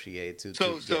negotiate to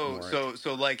get more.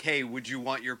 So like, hey, would you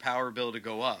want your power bill to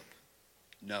go up?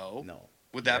 No. No.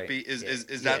 Would that Right? be is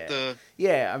Yeah. that Yeah. the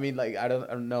Yeah, I mean, like I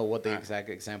don't know what the Alright. exact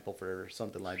example for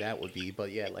something like that would be,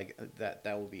 but yeah, like that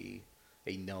would be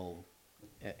a no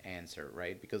answer,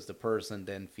 right? Because the person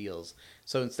then feels,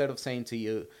 so instead of saying to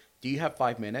you, "Do you have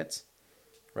 5 minutes?"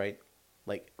 Right?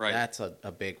 Like Right. that's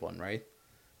a big one, right?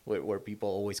 Where people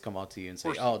always come out to you and say,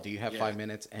 course. "Oh, do you have Yeah. 5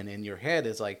 minutes?" And in your head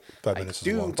it's like, 5 "I minutes is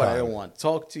a do, long but I don't time. want to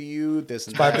talk to you." This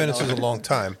and 5 that, minutes and is all a long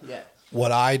time. Yeah.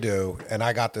 What I do, and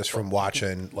I got this from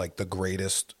watching like the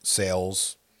greatest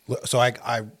sales. So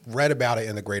I read about it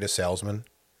in the Greatest Salesman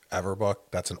Ever book.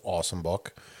 That's an awesome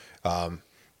book.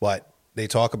 But they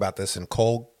talk about this in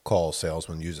cold call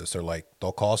salesmen use this. They're like,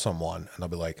 they'll call someone and they'll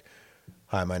be like,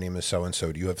 "Hi, my name is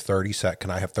so-and-so. Do you have 30 Can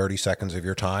I have 30 seconds of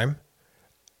your time?"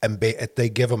 And if they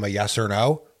give them a yes or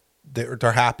no,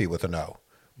 they're happy with a no.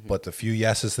 But the few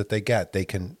yeses that they get, they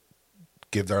can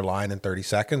give their line in 30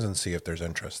 seconds and see if there's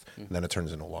interest. And then it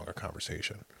turns into a longer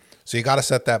conversation. So you got to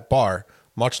set that bar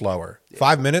much lower.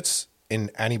 5 minutes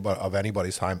in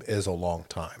anybody's time is a long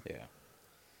time. Yeah.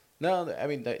 No, I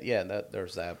mean,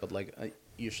 there's that, but like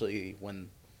usually when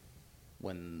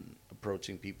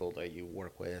approaching people that you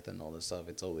work with and all this stuff,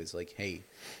 it's always like, "Hey,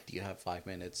 do you have 5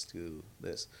 minutes to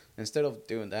this?" Instead of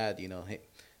doing that,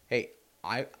 hey,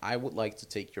 I would like to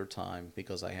take your time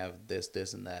because I have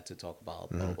this, and that to talk about,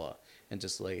 blah, blah, blah, and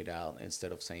just lay it out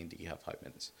instead of saying, do you have 5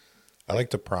 minutes? I like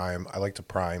to prime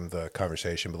the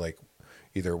conversation, but like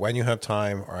either when you have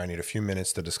time or I need a few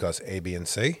minutes to discuss A, B, and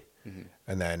C.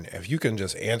 And then if you can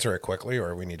just answer it quickly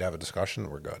or we need to have a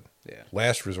discussion, we're good. Yeah.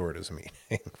 Last resort is a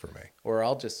meeting for me. Or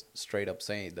I'll just straight up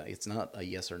say that it's not a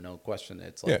yes or no question.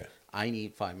 It's like, I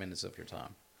need 5 minutes of your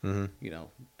time, you know,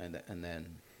 and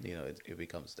then, you know, it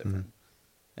becomes different.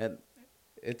 And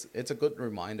it's a good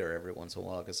reminder every once in a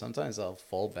while, because sometimes I'll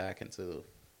fall back into,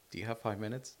 do you have 5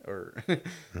 minutes? Or,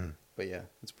 but yeah,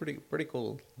 it's pretty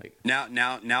cool. Like Now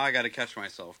I got to catch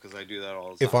myself because I do that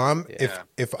all the time.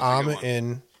 If I'm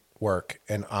in work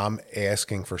and I'm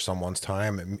asking for someone's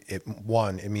time, it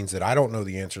means that I don't know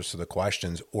the answers to the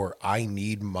questions, or I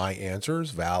need my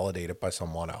answers validated by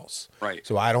someone else. Right.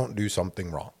 So I don't do something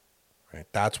wrong. Right.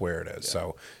 That's where it is. Yeah.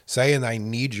 So saying I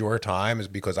need your time is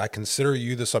because I consider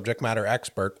you the subject matter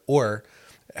expert or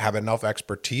have enough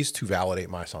expertise to validate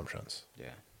my assumptions. Yeah.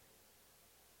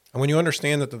 And when you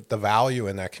understand that the value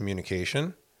in that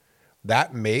communication,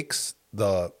 that makes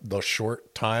the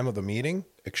short time of the meeting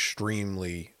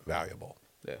extremely valuable.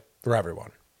 Yeah. For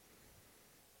everyone.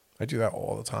 I do that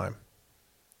all the time.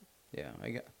 Yeah,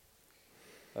 I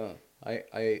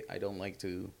don't like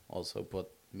to also put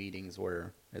meetings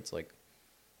where it's like,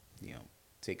 you know,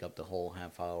 take up the whole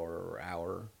half hour or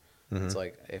hour. It's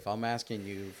like, if I'm asking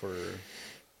you for,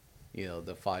 you know,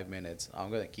 the 5 minutes, I'm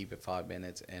going to keep it 5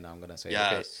 minutes, and I'm going to say,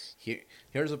 okay,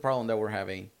 here's a problem that we're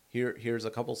having. Here's a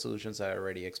couple solutions that I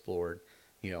already explored.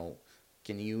 You know,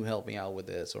 can you help me out with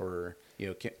this? Or, you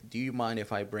know, do you mind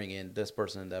if I bring in this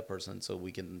person and that person so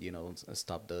we can, you know,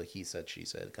 stop the he said, she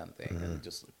said kind of thing, and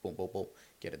just boom, boom, boom,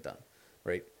 get it done,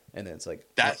 right? And then it's like,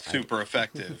 that's super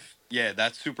effective. Yeah,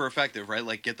 that's super effective, right?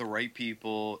 Like, get the right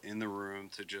people in the room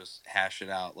to just hash it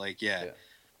out. Like,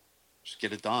 just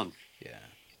get it done. Yeah.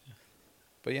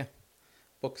 But yeah,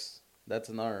 books, that's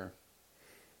another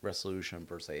resolution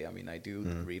per se. I mean, I do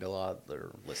read a lot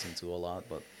or listen to a lot,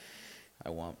 but I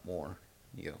want more,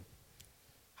 you know.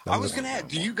 I was going to ask,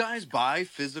 do you guys buy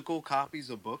physical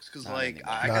copies of books? Because, like,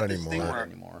 I got this thing where...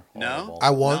 anymore. No? I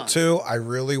want to. I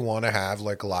really want to have,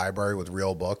 like, a library with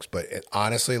real books. But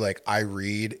honestly, like, I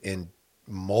read in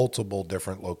multiple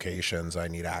different locations. I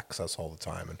need access all the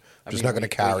time. And I'm just not going to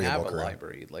carry a book around. We have a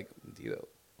library. Like, you know,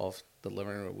 off the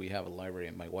living room, we have a library.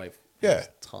 And my wife has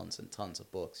tons and tons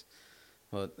of books.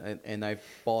 But and I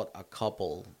bought a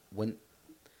couple. When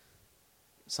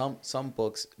some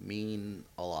books mean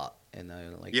a lot. And I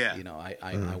you know,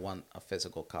 I want a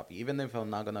physical copy, even if I'm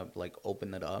not gonna like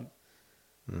open it up.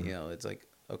 You know, it's like,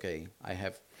 okay, I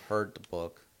have heard the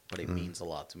book, but it means a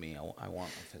lot to me. I want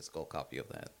a physical copy of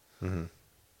that.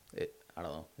 I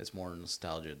don't know. It's more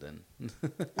nostalgia than.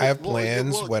 I have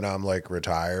plans when I'm like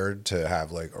retired to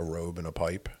have like a robe and a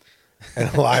pipe,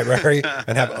 and a library,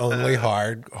 and have only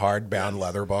hardbound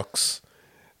leather books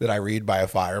that I read by a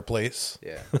fireplace.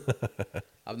 Yeah.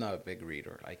 I'm not a big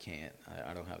reader. I can't.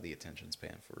 I don't have the attention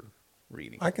span for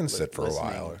reading. I can sit for a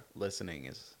while. Listening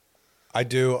is. I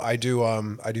do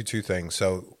two things.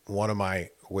 So one of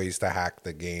my ways to hack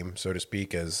the game, so to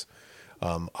speak, is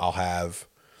I'll have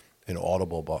an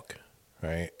Audible book,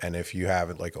 right? And if you have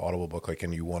it like Audible book, like,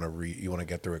 and you want to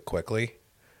get through it quickly,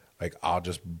 like, I'll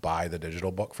just buy the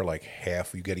digital book for like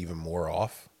half. You get even more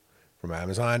off from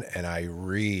Amazon, and I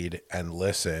read and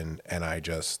listen, and I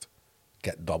just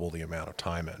get double the amount of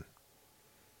time in.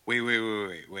 Wait.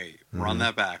 Run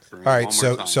that back for me. All right,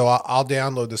 so I'll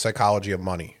download The Psychology of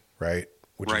Money, right?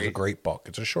 Which is a great book.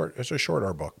 It's a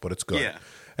shorter book, but it's good. Yeah.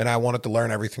 And I wanted to learn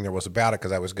everything there was about it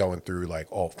because I was going through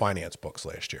like all finance books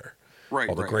last year. Right.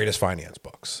 All the greatest finance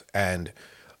books. And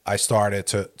I started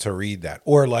to read that.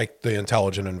 Or like The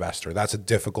Intelligent Investor. That's a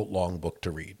difficult, long book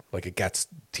to read. Like, it gets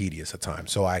tedious at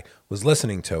times. So I was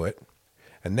listening to it,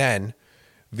 and then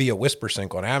via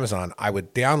WhisperSync on Amazon, I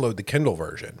would download the Kindle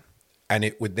version,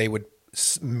 and they would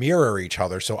mirror each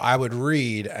other. So I would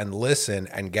read and listen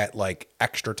and get like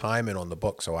extra time in on the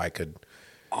book, so I could.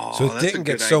 So it didn't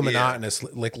get so monotonous.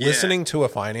 Like listening to a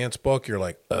finance book, you're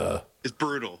like, it's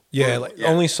brutal. Yeah, like,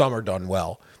 only some are done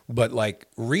well, but like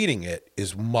reading it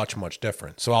is much, much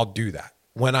different. So I'll do that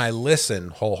when I listen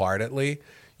wholeheartedly.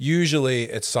 Usually,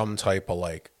 it's some type of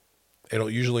like. It'll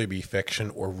usually be fiction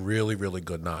or really, really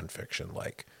good nonfiction,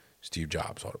 like Steve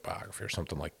Jobs' autobiography or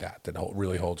something like that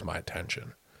really holds my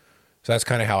attention. So that's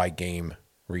kind of how I game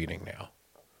reading now.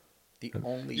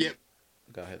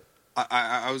 Go ahead.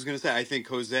 I was going to say, I think,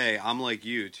 Jose, I'm like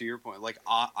you, to your point. Like,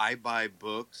 I buy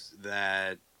books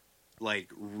that, like,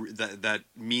 that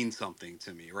mean something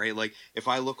to me, right? Like, if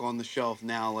I look on the shelf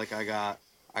now, like, I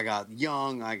I got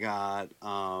Young. I got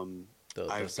The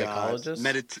I've got psychologist.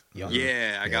 Young.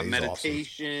 Yeah, I Yeah, got he's awesome.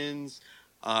 Meditations.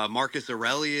 Marcus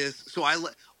Aurelius. So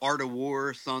Art of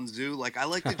War, Sun Tzu. Like I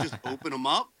like to just open them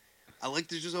up. I like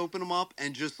to just open them up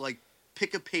and just like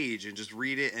pick a page and just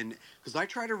read it. And because I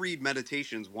try to read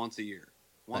Meditations once a year,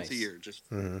 Nice. just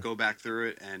go back through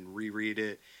it and reread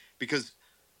it, because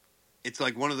it's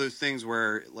like one of those things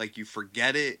where like you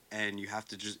forget it and you have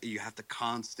to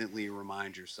constantly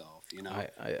remind yourself, you know.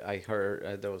 I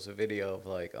heard there was a video of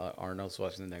like Arnold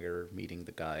Schwarzenegger meeting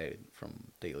the guy from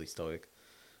Daily Stoic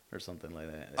or something like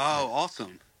that. Oh,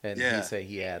 awesome. And Yeah. he said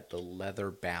he had the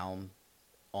leather bound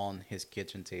on his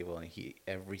kitchen table, and he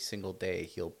every single day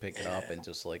he'll pick it up and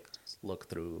just like look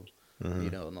through, you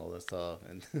know, and all that stuff.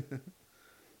 And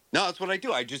No, that's what I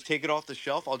do. I just take it off the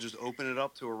shelf. I'll just open it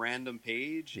up to a random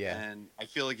page, Yeah. and I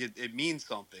feel like it means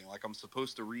something. Like I'm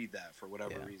supposed to read that for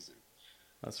whatever Yeah. reason.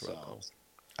 that's real So- cool.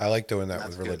 I like doing that That's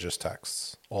with good. religious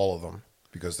texts, all of them,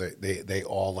 because they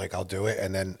all like, I'll do it.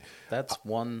 And then That's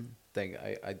one thing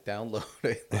I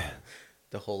downloaded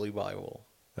the Holy Bible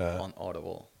on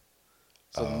Audible.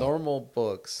 So normal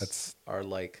books that's- are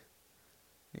like,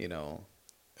 you know,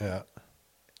 yeah,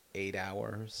 8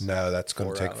 hours. no, that's going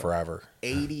 4 to take hours. forever.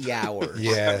 80 hours.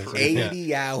 Yeah.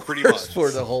 80 hours Pretty much.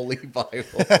 for the Holy Bible.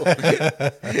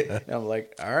 And I'm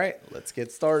like, all right, let's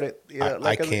get started. You know,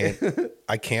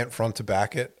 I can't front to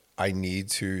back it. I need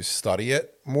to study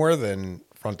it more than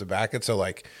front to back it. So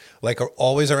like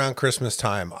always around Christmas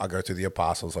time, I'll go through the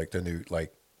apostles, like the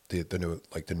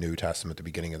New Testament, the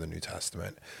beginning of the New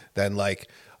Testament. Then like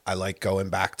I like going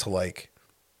back to like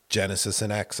Genesis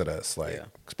and Exodus, like Yeah.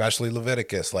 especially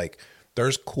Leviticus. Like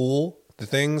there's the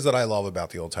things that I love about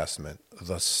the Old Testament,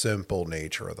 the simple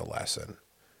nature of the lesson.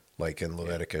 Like in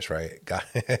Leviticus, right? God,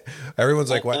 everyone's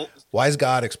like, why is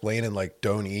God explaining like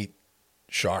don't eat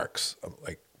sharks? I'm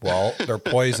like, well, they're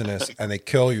poisonous and they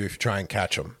kill you if you try and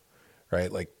catch them,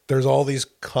 right? Like there's all these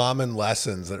common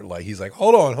lessons that are like, he's like,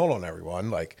 hold on, everyone.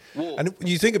 Like, Well- and when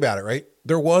you think about it, right?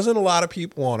 There wasn't a lot of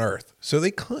people on Earth, so they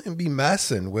couldn't be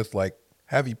messing with like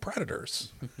heavy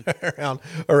predators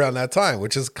around that time,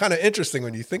 which is kind of interesting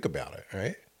when you think about it,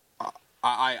 right?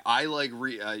 I like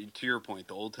to your point,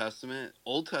 the Old Testament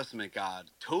God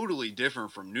totally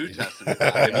different from New Testament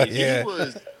God. I mean,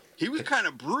 Yeah. he was kind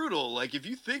of brutal. Like if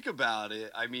you think about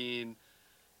it, I mean,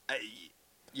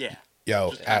 yeah. Yo,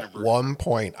 Just kinda at brutal. one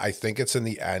point, I think it's in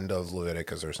the end of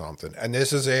Leviticus or something, and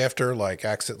this is after like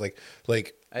exit, like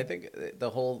I think the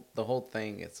whole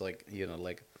thing, it's like, you know,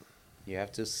 like you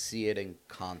have to see it in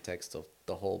context of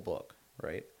the whole book,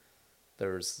 right?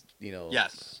 There's, you know,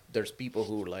 Yes. there's people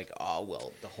who are like, oh,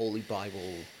 well, the Holy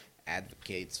Bible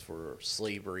advocates for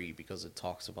slavery because it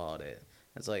talks about it.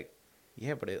 It's like,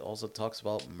 yeah, but it also talks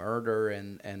about murder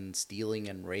and stealing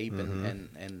and rape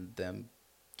and them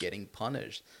getting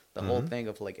punished. The whole thing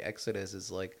of like Exodus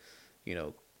is like, you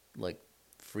know, like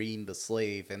freeing the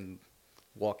slave and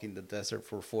walking the desert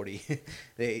for 40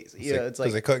 days. You know, it's like,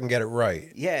 because they couldn't get it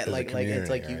right. yeah, as a like it's community,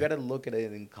 like you right? got to look at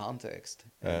it in context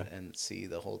Yeah. and see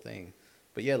the whole thing.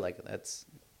 But yeah, like that's,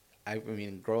 I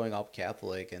mean, growing up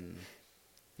Catholic, and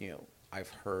you know, I've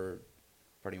heard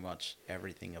pretty much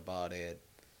everything about it.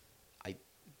 I,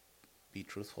 be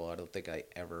truthful, I don't think I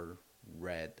ever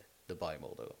read the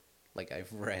Bible though. Like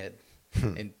I've read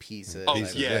in pieces. Oh,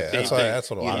 I've yeah, read- same that's what, thing. that's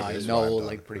what a you lot know, of I it is. know what I've done.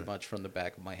 like pretty much from the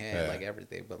back of my hand, Yeah. like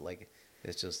everything, but like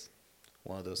it's just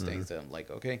one of those things that I'm like,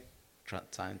 okay,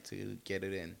 time to get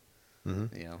it in.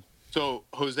 You know, So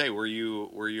Jose, were you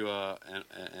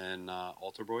an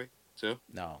altar boy too?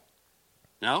 no.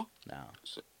 No. No.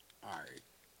 All right.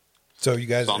 So you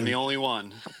guys, So I'm the only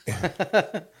one.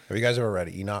 have you guys ever read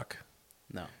Enoch?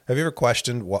 No. Have you ever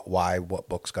questioned what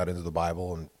books got into the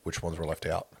Bible and which ones were left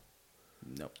out?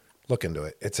 Nope. Look into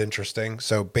it. It's interesting.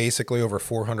 So basically, over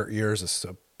 400 years,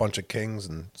 a bunch of kings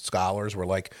and scholars were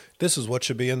like, "This is what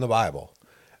should be in the Bible,"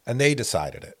 and they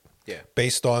decided it. Yeah.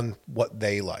 Based on what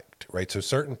they liked, right? So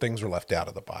certain things were left out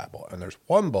of the Bible, and there's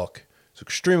one book. It's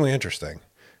extremely interesting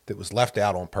that was left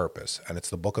out on purpose, and it's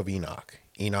the Book of Enoch.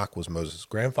 Enoch was Moses'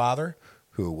 grandfather,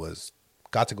 who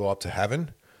got to go up to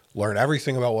heaven, learn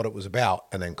everything about what it was about,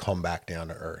 and then come back down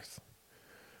to earth.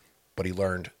 But he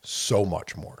learned so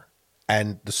much more.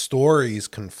 And the stories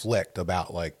conflict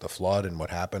about like the flood and what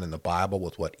happened in the Bible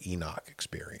with what Enoch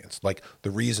experienced. Like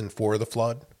the reason for the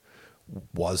flood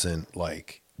wasn't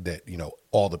like that, you know,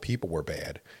 all the people were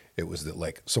bad. It was that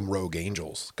like some rogue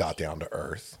angels got down to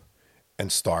earth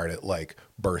and started like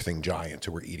birthing giants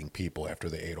who were eating people after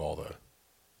they ate all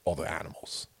the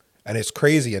animals. And it's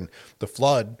crazy. And the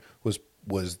flood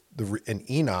in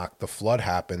Enoch, the flood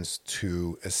happens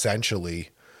to essentially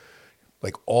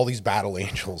like all these battle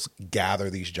angels gather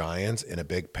these giants in a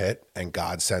big pit, and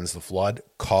God sends the flood,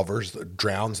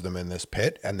 drowns them in this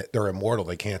pit, and they're immortal.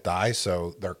 They can't die.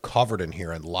 So they're covered in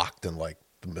here and locked in like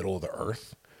the middle of the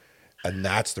earth. And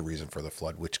that's the reason for the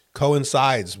flood, which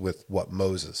coincides with what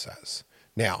Moses says.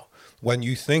 Now, when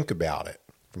you think about it,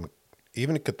 from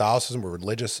even a Catholicism or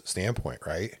religious standpoint,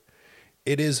 right,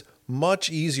 it is much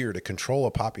easier to control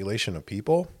a population of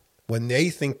people when they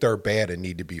think they're bad and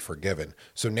need to be forgiven.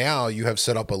 So now you have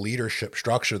set up a leadership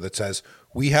structure that says,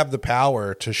 we have the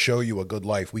power to show you a good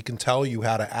life. We can tell you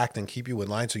how to act and keep you in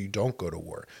line so you don't go to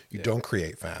war. You don't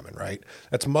create famine, right?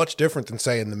 That's much different than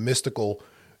saying the mystical,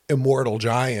 immortal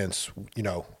giants, you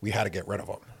know, we had to get rid of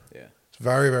them. Yeah. It's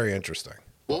very, very interesting.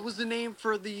 What was the name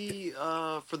for the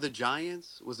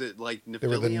giants? Was it like Nephilim? They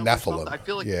were the or Nephilim. something? I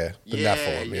feel like the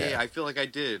Nephilim. Yeah. I feel like I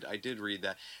did read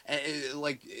that. And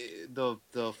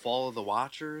the Fall of the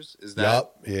Watchers, is that?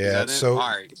 Yup. Yeah. Is that it? So all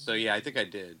right. So yeah, I think I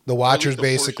did. the Or at least Watchers a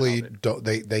portion basically of it. don't,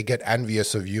 they get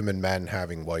envious of human men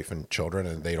having wife and children,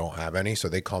 and they don't have any, so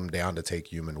they come down to take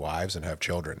human wives and have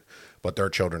children. But their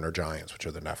children are giants, which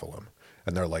are the Nephilim,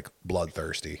 and they're like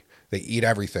bloodthirsty. They eat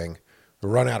everything. They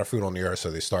run out of food on the earth,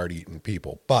 so they start eating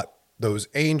people. But those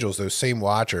angels, those same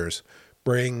Watchers,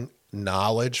 bring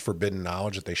knowledge, forbidden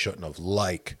knowledge that they shouldn't have,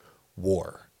 like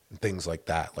war and things like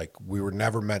that. Like, we were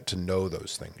never meant to know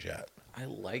those things yet. I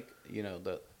like,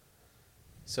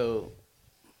 so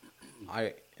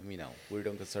we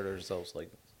don't consider ourselves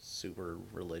like super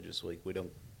religious. Like, we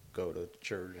don't go to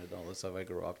church and all this stuff. I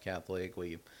grew up Catholic.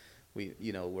 We're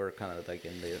kind of like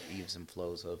in the eves and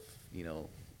flows of,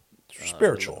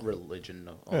 Spiritual religion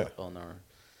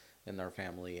in our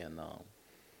family. And,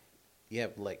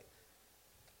 like,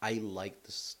 I like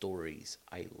the stories.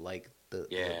 I like the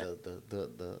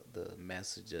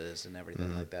messages and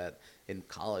everything like that. In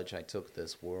college, I took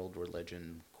this world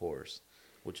religion course,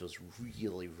 which was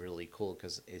really, really cool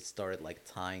because it started like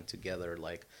tying together,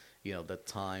 like, the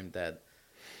time that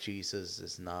Jesus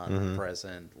is not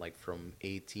present, like from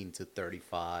 18 to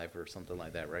 35 or something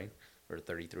like that, right? Or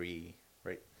 33,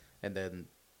 right? And then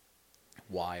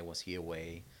why was he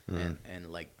away?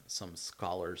 And like some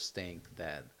scholars think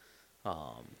that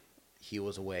he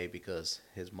was away because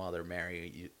his mother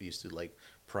Mary used to like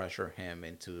pressure him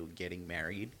into getting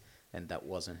married, and that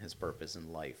wasn't his purpose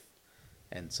in life.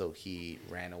 And so he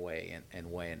ran away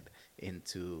and went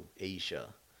into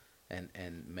Asia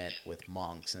and met with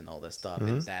monks and all that stuff.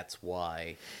 And that's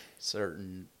why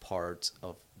certain parts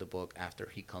of the book after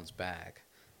he comes back,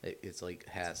 it's like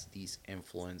has these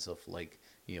influence of like,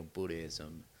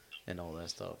 Buddhism and all that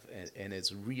stuff. And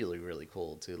it's really, really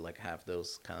cool to like have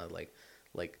those kind of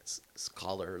like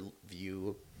scholar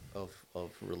view of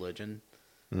religion.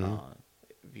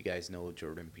 If you guys know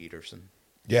Jordan Peterson.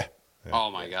 Yeah.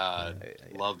 Oh my God,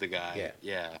 love the guy.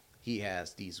 Yeah. He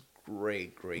has these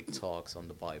great talks on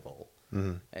the Bible.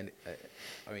 And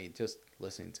just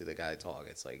listening to the guy talk,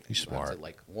 it's like he's you have smart. to,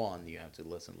 you have to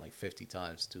listen like 50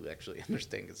 times to actually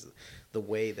understand, because the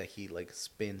way that he like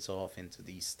spins off into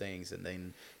these things and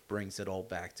then brings it all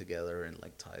back together and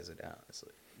like ties it out. It's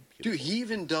like beautiful. Dude, he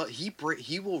even does.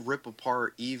 He will rip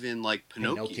apart even like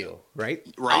Pinocchio. Right?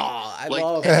 Right. Oh, I Like,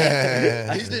 love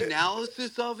it. his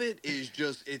analysis of it is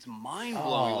just, it's mind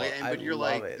blowing. I but you're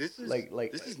love like, it. this is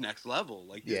this is next level.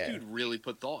 Like, this dude really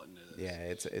put thought into this. Yeah,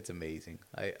 it's amazing.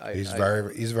 He's a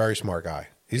very smart guy.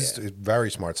 He's a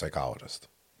very smart psychologist.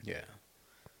 Yeah.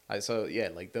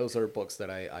 Like those are books that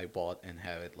I bought and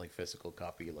have it like physical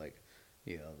copy, like,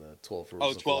 the 12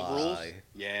 Rules of 12 Rules? Lie.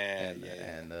 Yeah,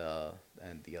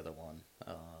 And the other one,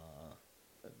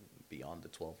 Beyond the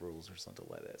 12 Rules or something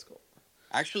like that it's called.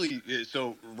 Actually,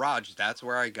 so Raj, that's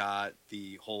where I got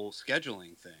the whole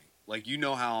scheduling thing. Like,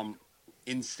 how I'm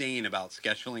insane about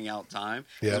scheduling out time.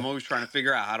 Because I'm always trying to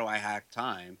figure out how do I hack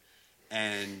time.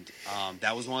 And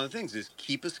that was one of the things, is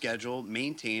keep a schedule,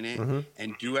 maintain it,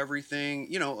 and do everything,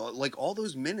 like all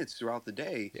those minutes throughout the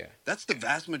day. Yeah. That's the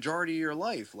vast majority of your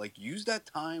life. Like, use that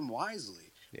time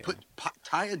wisely. Yeah.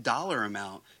 Tie a dollar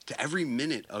amount to every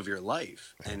minute of your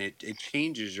life, and it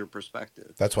changes your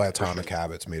perspective. That's why Atomic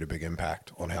Habits made a big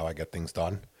impact on how I get things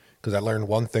done. Because I learned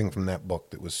one thing from that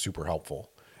book that was super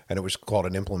helpful, and it was called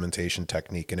an implementation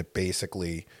technique. And it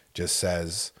basically just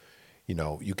says,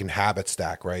 you can habit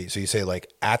stack, right? So you say,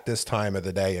 like, at this time of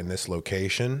the day in this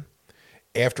location,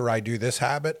 after I do this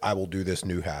habit, I will do this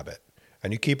new habit.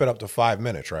 And you keep it up to 5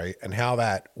 minutes, right? And how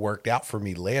that worked out for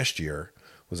me last year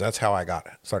was that's how I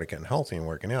started getting healthy and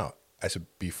working out. I said,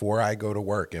 before I go to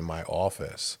work in my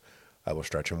office, I will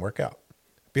stretch and work out.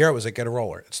 It was like, get a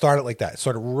roller. It started like that. It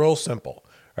started real simple.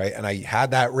 right? And I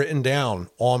had that written down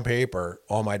on paper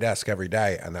on my desk every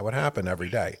day, and that would happen every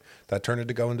day. That turned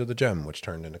into going to the gym, which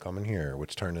turned into coming here,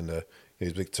 which turned into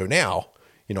so now,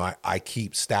 I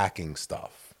keep stacking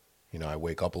stuff. I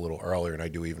wake up a little earlier and I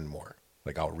do even more.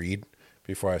 Like I'll read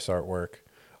before I start work.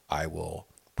 I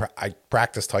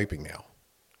practice typing now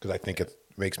because I think it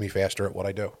makes me faster at what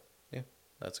I do. Yeah,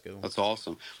 that's a good one. That's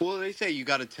awesome. Well, they say you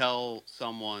got to tell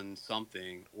someone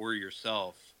something or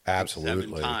yourself Absolutely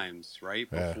 7 times, right?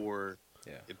 Yeah. Before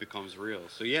Yeah. it becomes real.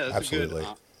 So yeah, that's Absolutely.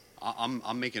 a good.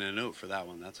 I'm making a note for that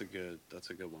one. That's a good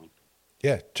one.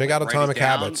 Yeah, check out Write it Atomic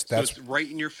down Habits. so That's it's right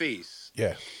in your face.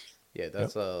 yeah. Yeah,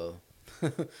 that's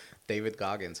David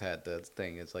Goggins had that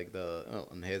thing. It's like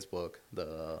in his book,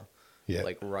 Yeah.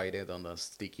 like write it on a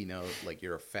sticky note, like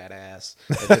you're a fat ass,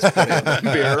 and just put it in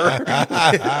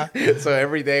the mirror. So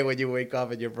every day when you wake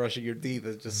up and you're brushing your teeth,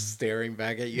 it's just staring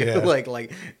back at you, Yeah.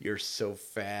 like you're so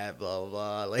fat, blah blah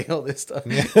blah, like all this stuff.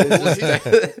 Yeah.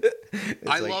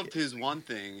 I loved his one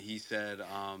thing. He said,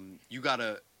 "You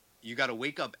gotta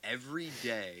wake up every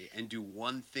day and do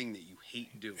one thing that you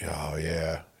hate doing." Oh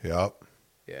yeah. Yep.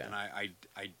 Yeah. And I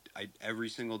every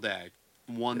single day,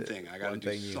 one thing I gotta one do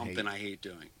thing you something hate. I hate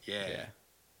doing. Yeah.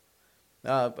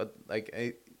 But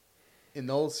like in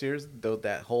all seriousness, though,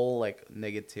 that whole like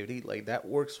negativity, like that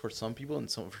works for some people and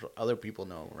some for other people,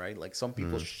 no, right? Like some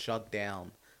people shut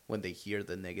down when they hear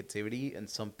the negativity, and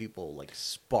some people like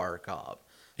spark up.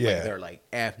 Yeah. Like, they're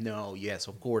like, no, yes,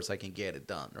 of course I can get it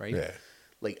done, right? Yeah.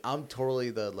 Like I'm totally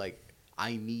the like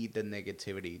I need the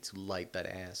negativity to light that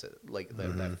acid, like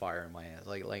that fire in my ass,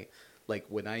 like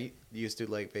when I used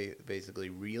to like basically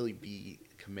really be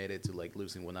committed to like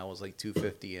losing when I was like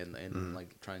 250 and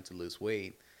like trying to lose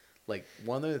weight. Like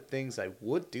one of the things I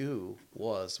would do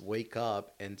was wake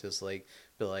up and just like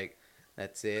be like,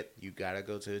 that's it, you gotta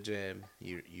go to the gym,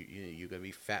 you're gonna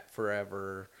be fat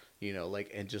forever,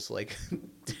 like, and just like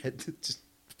just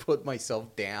put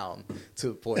myself down to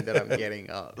the point that I'm getting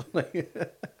up.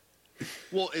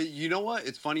 Well, you know what?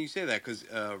 It's funny you say that because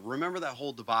remember that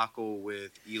whole debacle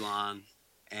with Elon,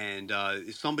 and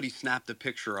somebody snapped a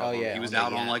picture of him. Yeah, He was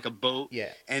out on like a boat,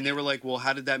 Yeah. and they were like, "Well,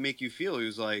 how did that make you feel?" He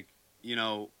was like,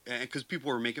 because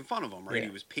people were making fun of him, right? Yeah.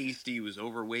 He was pasty, he was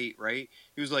overweight, right?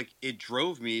 He was like, "It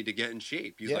drove me to get in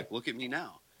shape." He's Yeah. like, "Look at me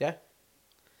now." Yeah.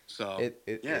 So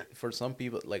It for some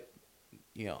people, like,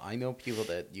 I know people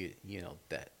that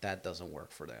that doesn't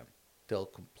work for them. They'll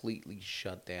completely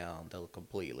shut down. They'll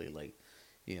completely like,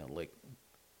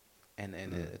 and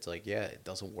it's like, yeah, it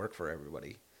doesn't work for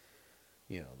everybody.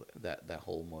 That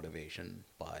whole motivation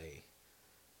by,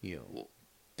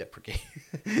 deprecate.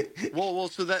 well,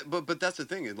 so that, but that's the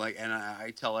thing. Like, and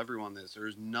I tell everyone this: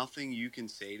 there's nothing you can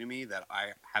say to me that I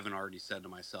haven't already said to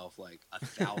myself like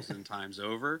 1,000 times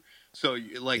over. So,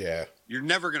 you're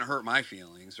never gonna hurt my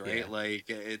feelings, right? Yeah. Like,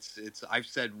 it's I've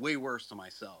said way worse to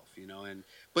myself,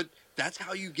 but that's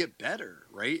how you get better,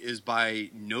 right? Is by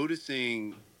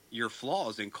noticing your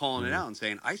flaws and calling it out and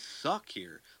saying, "I suck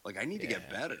here. Like, I need to get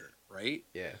better." Right?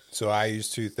 Yeah. So I use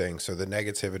two things. So the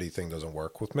negativity thing doesn't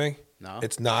work with me. No.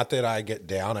 It's not that I get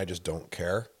down. I just don't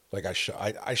care. Like I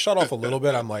shut off a little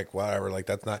bit. I'm like, whatever. Like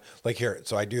that's not like here.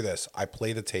 So I do this. I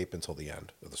play the tape until the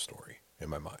end of the story in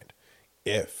my mind.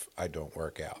 If I don't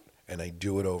work out, and I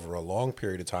do it over a long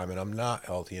period of time, and I'm not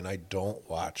healthy, and I don't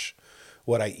watch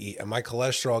what I eat, and my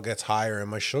cholesterol gets higher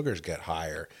and my sugars get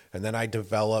higher, and then I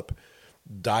develop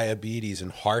diabetes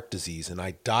and heart disease, and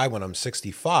I die when I'm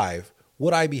 65.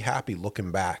 Would I be happy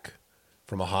looking back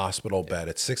from a hospital bed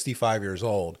at 65 years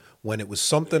old when it was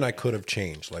something I could have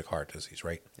changed, like heart disease,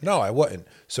 right? No, I wouldn't.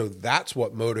 So that's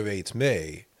what motivates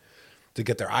me to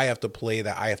get there. I have to play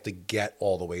that. I have to get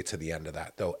all the way to the end of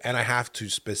that, though. And I have to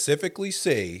specifically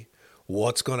see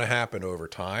what's going to happen over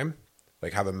time,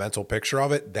 like have a mental picture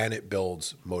of it. Then it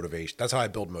builds motivation. That's how I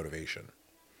build motivation.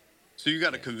 So you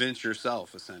got to convince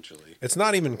yourself, essentially. It's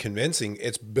not even convincing.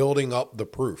 It's building up the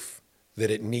proof that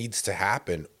it needs to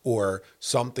happen, or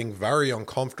something very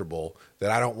uncomfortable that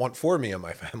I don't want for me and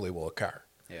my family will occur.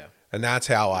 Yeah. And that's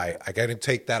how I got to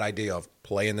take that idea of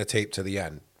playing the tape to the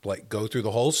end, like go through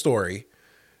the whole story,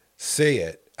 see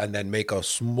it, and then make a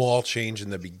small change in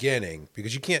the beginning.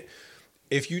 Because you can't,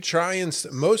 if you try and,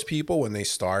 most people when they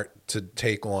start to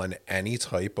take on any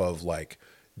type of like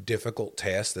difficult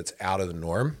task that's out of the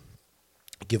norm,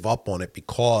 give up on it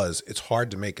because it's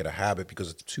hard to make it a habit because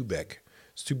it's too big.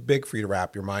 It's too big for you to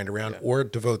wrap your mind around or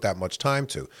devote that much time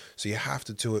to. So you have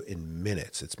to do it in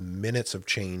minutes. It's minutes of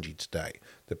change each day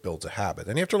that builds a habit.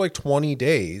 And after like 20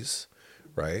 days,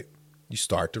 right, you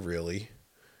start to really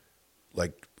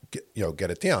like,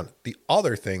 get it down. The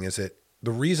other thing is that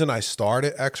the reason I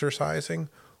started exercising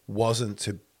wasn't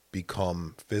to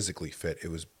become physically fit. It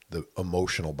was the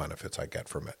emotional benefits I get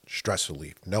from it. Stress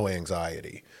relief, no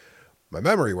anxiety. My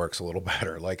memory works a little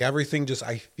better. Like everything just,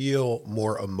 I feel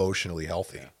more emotionally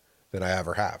healthy than I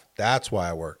ever have. That's why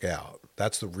I work out.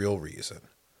 That's the real reason.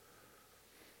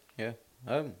 Yeah,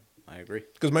 I agree.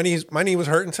 Because my knee was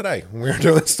hurting today when we were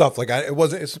doing stuff. Like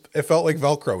it felt like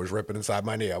Velcro was ripping inside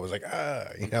my knee. I was like,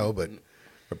 but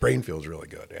my brain feels really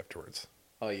good afterwards.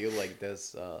 Oh, you like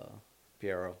this,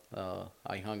 Piero?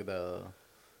 I hung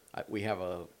we have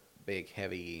a big,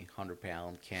 heavy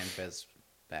 100-pound canvas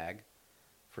bag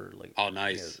for like. Oh,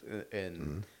 nice.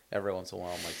 And every once in a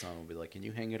while, my son will be like, "Can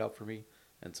you hang it up for me?"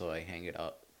 And so I hang it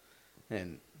up.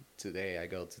 And today I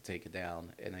go to take it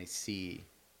down, and I see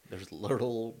there's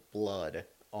little blood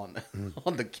on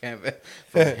on the canvas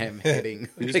from him hitting.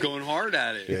 He's going hard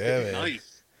at it. Yeah, man.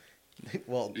 Nice.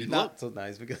 Well, not so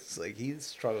nice because like he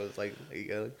struggles like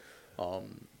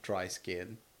dry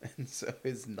skin, and so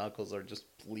his knuckles are just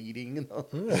bleeding. You know?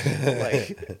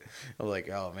 I'm like,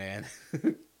 oh man.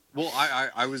 Well,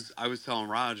 I was telling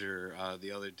Roger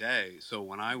the other day. So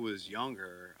when I was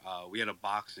younger, we had a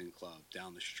boxing club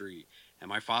down the street, and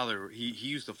my father he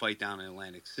used to fight down in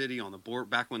Atlantic City on the board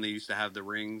back when they used to have the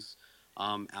rings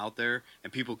out there,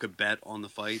 and people could bet on the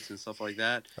fights and stuff like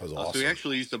that. That was awesome. So he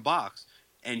actually used to box,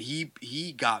 and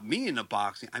he got me into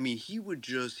boxing. I mean, he would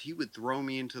throw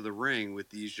me into the ring with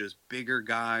these just bigger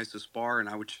guys to spar, and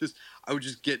I would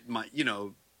just get my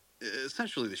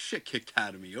essentially the shit kicked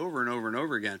out of me over and over and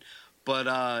over again.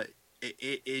 But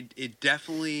it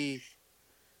definitely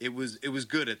it was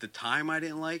good at the time. I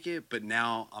didn't like it, but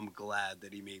now I'm glad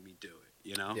that he made me do it.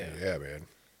 You know? Yeah, man.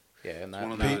 Yeah, and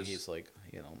one of now those- he's like,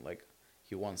 like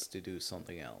he wants to do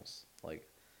something else. Like,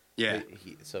 Yeah.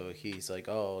 So he's like,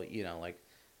 oh,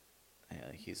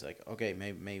 he's like, okay,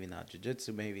 maybe not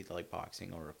jiu-jitsu, maybe like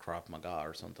boxing or Krav Maga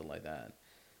or something like that.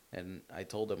 And I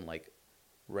told him like,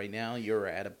 right now you're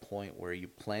at a point where you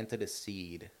planted a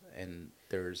seed and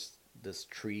there's this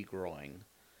tree growing,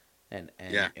 and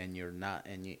you're not,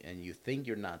 and you think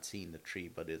you're not seeing the tree,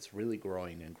 but it's really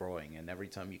growing and growing, and every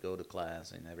time you go to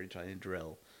class and every time you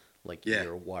drill, like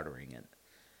you're watering it,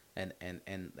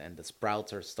 and the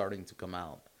sprouts are starting to come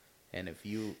out, and if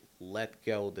you let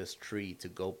go this tree to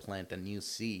go plant a new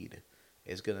seed,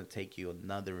 it's gonna take you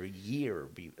another year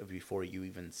before you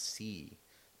even see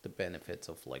the benefits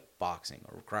of like boxing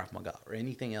or Krav Maga or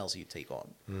anything else you take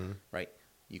on, right?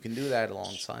 You can do that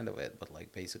alongside of it, but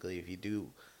like basically if you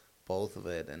do both of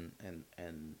it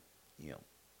and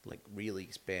like really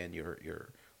expand your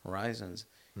horizons,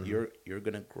 you're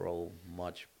gonna grow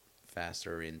much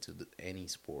faster into any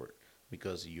sport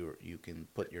because you can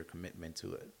put your commitment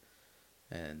to it.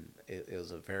 And it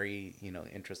was a very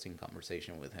interesting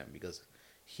conversation with him because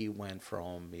he went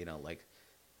from like,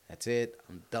 that's it,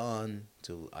 I'm done,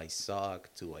 to I suck,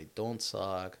 to I don't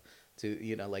suck, to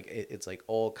like it's like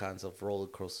all kinds of roller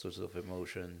coasters of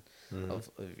emotion of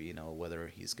whether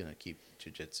he's gonna keep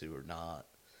jiu-jitsu or not.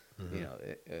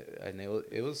 And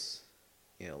it was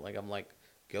like, I'm like,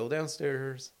 go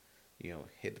downstairs,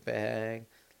 hit the bag,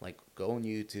 like go on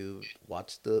YouTube,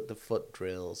 watch the foot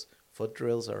drills. Foot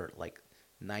drills are like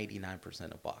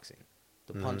 99% of boxing.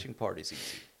 The punching part is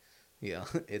easy.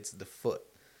 It's the foot.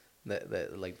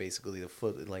 That like basically the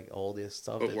foot, like all this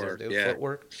stuff Footwork, that they do,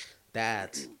 footwork,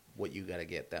 that's what you gotta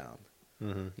get down.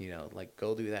 Like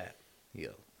go do that.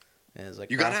 And it's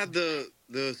like you gotta have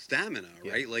the stamina,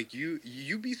 right? Like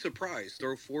you'd be surprised.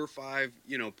 Throw 4 or 5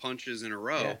 punches in a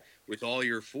row with all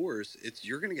your force.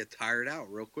 You're gonna get tired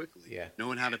out real quickly. Yeah,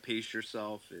 knowing how to pace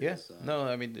yourself. No,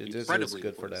 I mean this is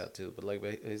good for that too. But like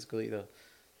basically the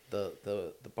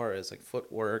part is like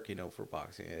footwork, for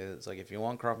boxing. It's like if you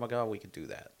want Krav Maga, we could do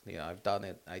that. I've done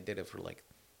it. I did it for like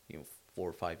 4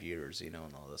 or 5 years, and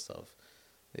all this stuff.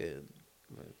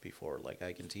 Before, like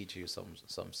I can teach you some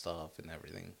stuff and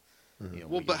everything.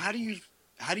 Well, but how do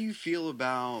you feel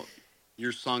about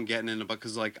your son getting into?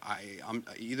 Because like I'm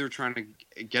either trying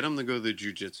to get him to go the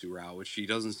jiu-jitsu route, which he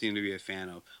doesn't seem to be a fan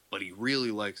of, but he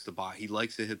really likes the box. He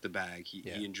likes to hit the bag.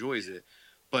 He enjoys it,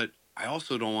 but I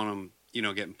also don't want him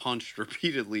getting punched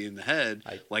repeatedly in the head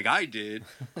like I did,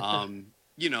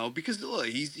 because look,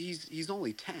 he's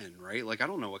only 10, right? Like I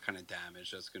don't know what kind of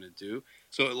damage that's gonna do.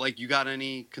 So like, you got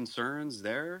any concerns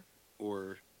there,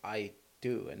 or? I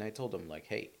do, and I told him like,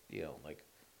 hey, like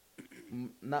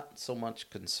not so much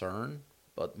concern,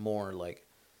 but more like,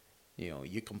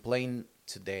 you complain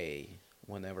today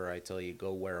whenever I tell you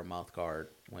go wear a mouth guard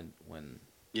when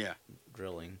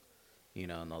drilling.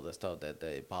 And all that stuff that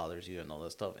it bothers you and all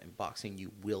that stuff. In boxing,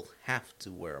 you will have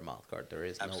to wear a mouth guard. There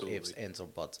is no ifs, ands, or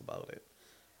buts about it,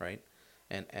 right?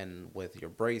 And with your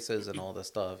braces and all that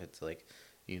stuff, it's like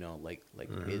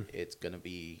it's gonna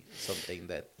be something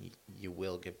that you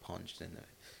will get punched and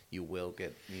you will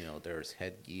get, there's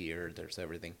headgear, there's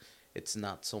everything. It's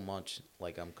not so much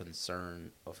like I'm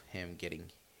concerned of him getting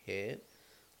hit.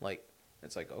 Like,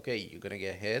 it's like, okay, you're gonna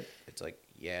get hit. It's like,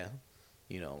 yeah,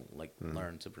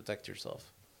 learn to protect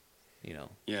yourself.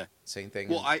 Yeah. Same thing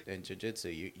Well, in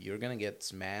jiu-jitsu. You're gonna get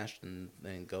smashed and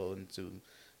go into,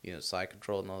 side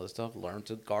control and all this stuff. Learn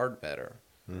to guard better.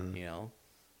 You know,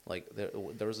 like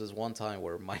there was this one time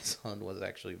where my son was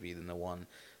actually being the one.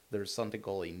 There's something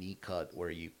called a knee cut where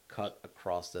you cut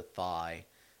across the thigh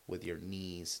with your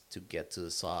knees to get to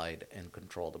the side and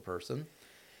control the person.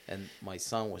 And my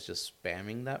son was just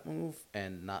spamming that move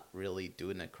and not really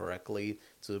doing it correctly,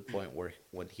 to the point where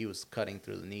when he was cutting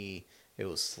through the knee, it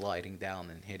was sliding down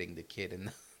and hitting the kid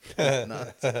in the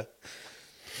nuts.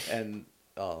 And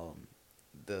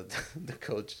the the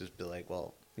coach just be like,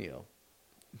 well,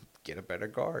 get a better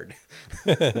guard.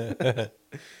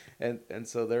 and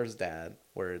so there's that,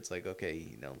 where it's like,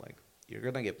 okay, like, you're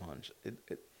gonna get punched.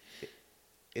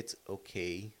 It's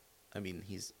okay. I mean,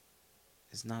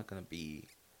 it's not gonna be,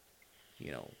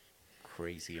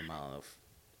 crazy amount of,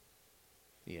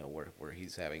 where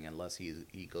he's having, unless he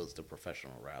goes the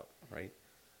professional route, right?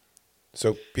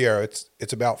 So Pierre,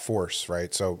 it's about force,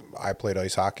 right? So I played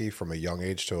ice hockey from a young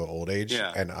age to an old age,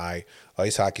 and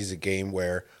ice hockey is a game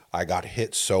where I got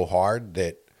hit so hard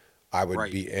that I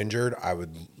would be injured. I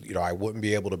wouldn't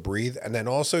be able to breathe, and then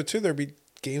also too, there'd be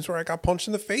games where I got punched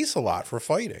in the face a lot for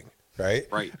fighting, right?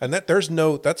 Right. And there's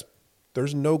no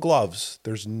gloves,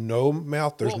 there's no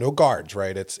mouth, there's no guards,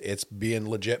 right? It's being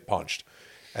legit punched,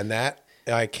 and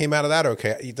I came out of that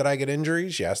okay. Did I get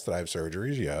injuries? Yes. Did I have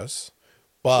surgeries? Yes.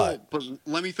 But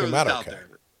let me throw this out there.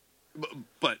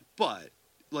 But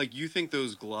like, you think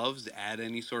those gloves add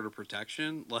any sort of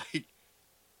protection? Like,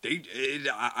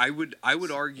 I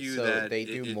would argue so that they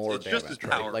do more it's damage, just as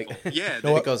right? powerful. Like, Yeah,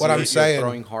 because what I'm saying, you're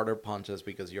throwing harder punches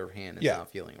because your hand is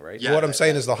not feeling right. Yeah, what I'm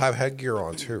saying is they'll have headgear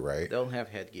on too, right? They'll have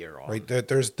headgear on. Right.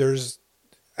 There's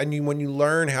and when you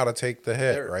learn how to take the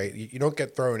hit, right, you don't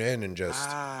get thrown in and just.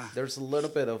 There's a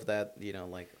little bit of that,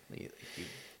 like,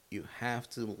 you have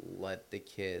to let the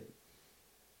kid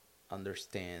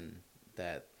understand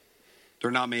that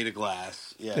they're not made of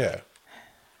glass. Yeah.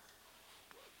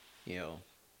 You know,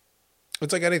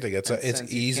 it's like anything. It's and it's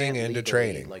since you easing can't into legally,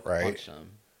 training, like, right? punch them,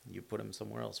 you put them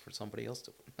somewhere else for somebody else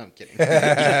to. I'm kidding.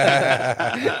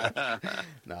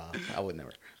 No, I would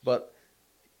never. But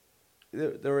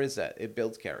there is that. It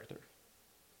builds character.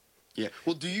 Yeah.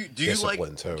 Well, do you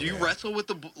Discipline too, do you man. wrestle with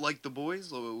the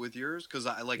boys with yours? Because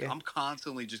Yeah. I'm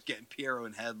constantly just getting Piero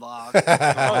in headlocks,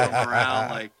 throwing him around.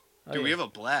 Like, dude, we have a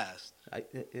blast.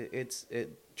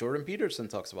 Jordan Peterson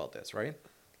talks about this, right?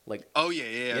 Like, Oh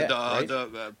yeah. right?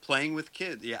 The playing with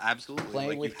kids. Yeah, absolutely. playing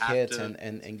like, with you have kids to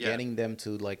and getting them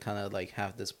to, like, kind of like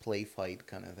have this play fight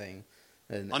kind of thing,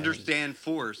 and understand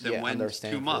force and when it's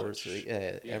too much. force,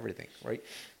 everything, right?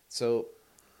 So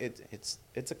it's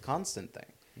a constant thing.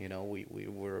 We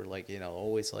were like,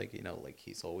 always like, like,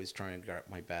 he's always trying to grab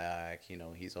my back.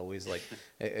 He's always like,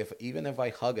 even if I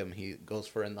hug him, he goes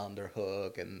for an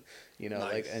underhook, and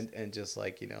like, Nice. and just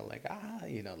like, like,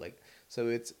 like, so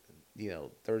it's,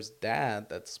 there's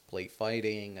that's play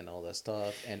fighting and all that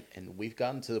stuff, and we've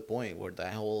gotten to the point where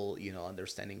that whole,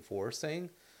 understanding force thing.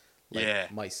 Like, Yeah.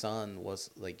 my son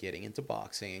was like getting into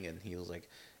boxing, and he was like,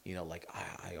 like,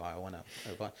 I want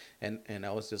to, and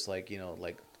I was just like,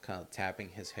 like, kind of tapping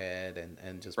his head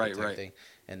and just Right. protecting,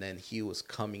 and then he was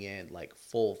coming in like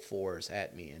full force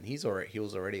at me, and he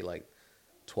was already like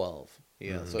 12,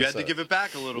 so You had to give it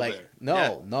back a little like, bit.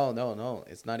 no,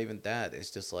 it's not even that.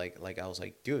 It's just like I was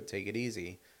like, dude, take it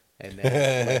easy. And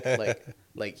then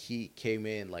like he came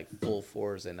in like full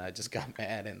force, and I just got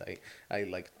mad, and I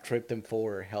like tripped him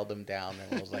forward, held him down,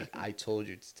 and I was like, I told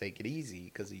you to take it easy,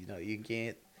 because you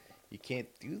can't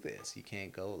do this. You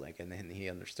can't go, like. And then he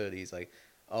understood. He's like,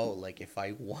 oh, like, if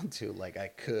I want to, like, I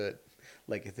could.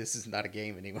 Like, this is not a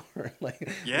game anymore. Like,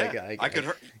 Yeah, like, I could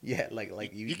hurt. Yeah, like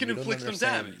You can don't inflict some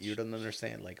understand- damage. You don't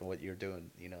understand, like, what you're doing,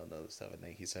 those stuff. And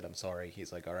then he said, I'm sorry.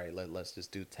 He's like, all right, let's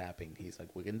just do tapping. He's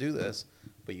like, we can do this,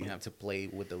 but you have to play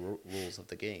with the rules of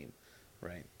the game,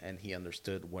 right? And he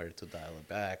understood where to dial it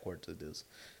back, where to do this,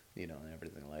 and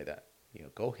everything like that.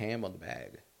 Go ham on the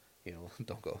bag.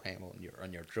 Don't go ham on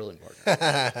your drilling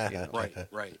partner.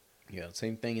 Right.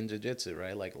 Same thing in jiu-jitsu,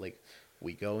 right? Like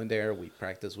we go in there, we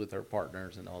practice with our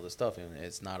partners and all this stuff, and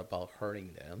it's not about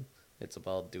hurting them. It's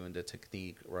about doing the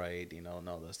technique right, and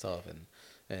all that stuff, and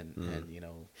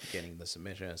getting the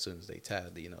submission as soon as they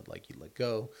tap, like, you let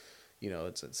go.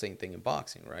 It's the same thing in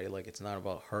boxing, right? Like, it's not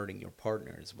about hurting your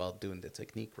partner. It's about doing the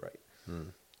technique right.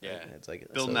 Yeah, It's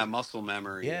like building that muscle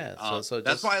memory. Yeah, so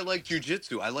that's just, why I like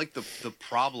jujitsu. I like the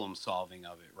problem solving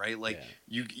of it, right? Like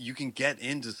yeah. you can get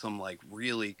into some like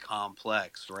really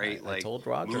complex, right? I Like told move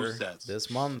Roger sets. this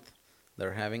month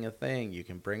they're having a thing. You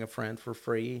can bring a friend for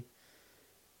free.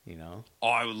 You know. Oh,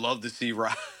 I would love to see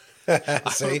Raj.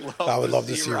 See, I would love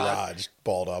to see Raj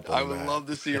balled up on I would love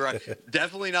to see Raj.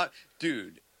 Definitely not,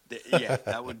 dude. Yeah,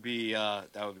 that would be So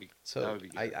that would be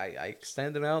good. I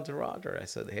extended out to Roger. I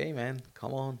said, "Hey man,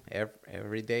 come on,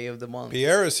 every day of the month."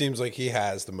 Piero seems like he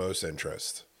has the most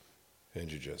interest in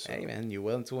jiu-jitsu. Hey man, you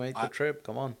willing to make the trip?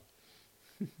 Come on.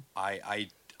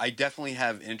 I definitely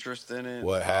have interest in it.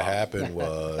 What happened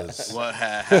was What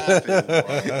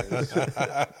happened was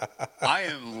I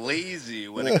am lazy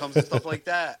when it comes to stuff like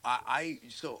that.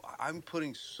 I'm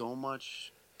putting so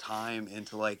much time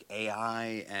into like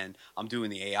AI, and I'm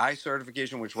doing the AI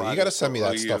certification, which you got to send me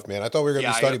that stuff, man. I thought we were gonna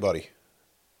be study buddy.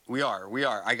 We are.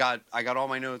 I got all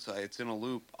my notes. It's in a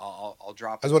loop. I'll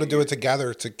drop. I just want to do it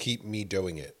together to keep me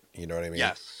doing it. You know what I mean?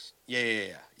 Yes.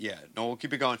 Yeah. No, we'll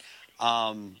keep it going.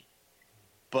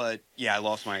 But yeah, I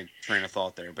lost my train of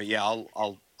thought there. But yeah,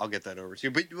 I'll get that over to you.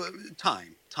 But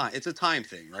time. It's a time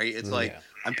thing, right? It's like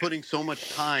I'm putting so much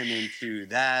time into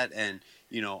that, and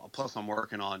plus I'm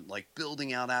working on like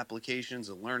building out applications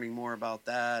and learning more about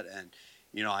that, and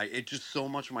it just so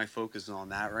much of my focus is on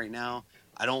that right now.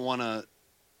 I don't want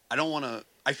to.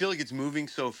 I feel like it's moving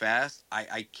so fast.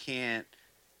 I can't.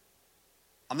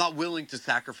 I'm not willing to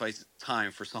sacrifice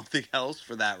time for something else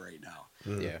for that right now.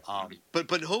 Yeah.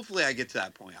 But hopefully I get to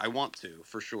that point. I want to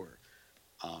for sure.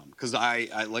 Because I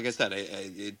like I said,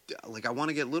 I want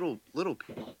to get little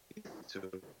people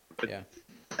to. But Yeah.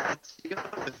 that's the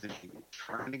other thing.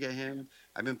 Trying to get him.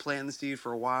 I've been planting the seed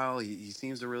for a while. He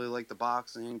seems to really like the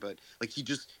boxing, but like he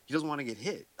doesn't want to get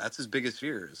hit. That's his biggest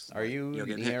fears. Are you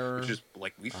getting near? hit? Which is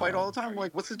like we fight all the time.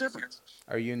 Like, what's the difference?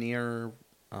 Are you near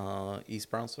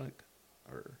East Brunswick?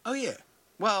 Or Oh yeah.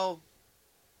 Well,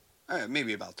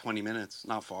 maybe about 20 minutes.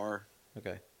 Not far.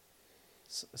 okay.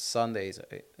 Sundays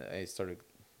I started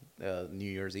New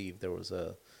Year's Eve. There was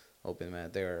a open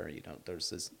mat there. There's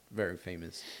this very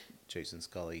famous Jason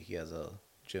Scully. He has a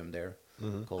gym there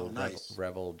called nice.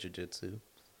 Revel Jiu-Jitsu,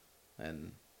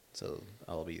 and so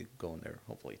I'll be going there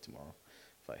hopefully tomorrow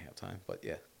if I have time. But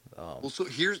yeah. Well, so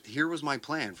here was my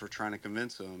plan for trying to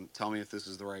convince him. Tell me if this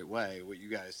is the right way. What you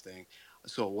guys think?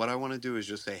 So what I want to do is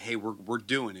just say, hey, we're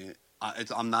doing it.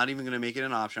 I'm not even going to make it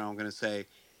an option. I'm going to say,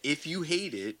 if you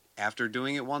hate it after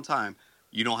doing it one time,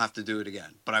 you don't have to do it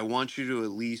again. But I want you to at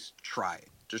least try it.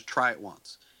 Just try it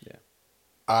once. Yeah.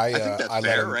 I think that's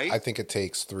fair, right? I think it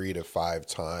takes 3 to 5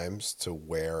 times to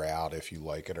wear out if you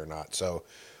like it or not. So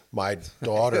my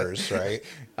daughters, right?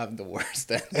 I'm the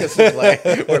worst at this. Is like,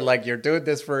 we're like, you're doing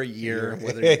this for a year,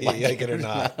 whether you like it or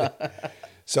not.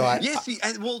 So and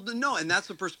that's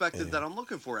the perspective that I'm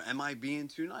looking for. Am I being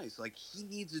too nice? Like he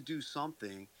needs to do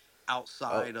something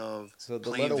outside of so the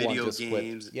playing little video one just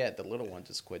games. Quit. Yeah, the little one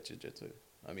just quit jiu-jitsu.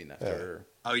 I mean, after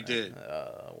he did,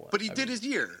 but he did his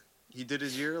year. He did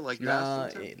his year like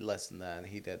less than that.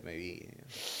 He did maybe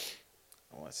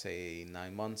I want to say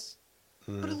 9 months.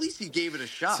 But at least he gave it a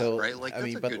shot, right? Like I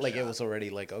mean, but like it was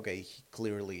already like okay, he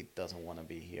clearly doesn't want to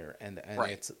be here, and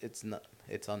right.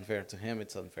 it's unfair to him.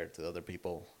 It's unfair to other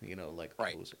people, like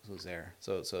right. who's there.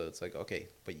 So it's like okay,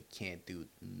 but you can't do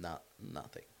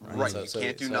nothing. Right, you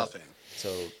can't do nothing.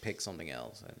 So pick something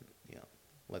else, and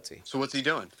let's see. So what's he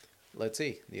doing? Let's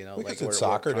see. Like we're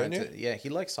soccer, didn't you? Yeah, he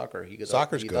likes soccer.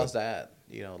 Soccer's he good. does that.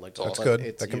 Like that's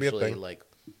good. That can be a thing. Like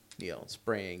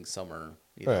spring, summer,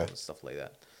 stuff like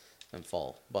that. And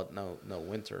fall, but no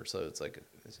winter. So it's like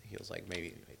he was like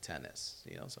maybe tennis,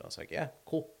 So I was like, yeah,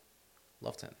 cool,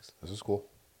 love tennis. This is cool.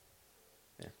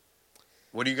 Yeah.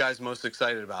 What are you guys most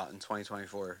excited about in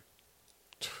 2024?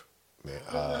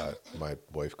 Man, my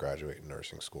wife graduating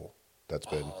nursing school. That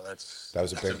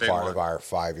was a big big part one. of our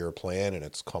 5-year plan, and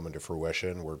it's coming to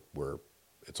fruition.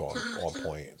 It's on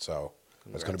point. So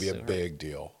it's going to be a big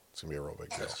deal. It's gonna be a real big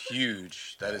deal. That's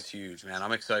huge. That is huge, man.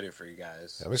 I'm excited for you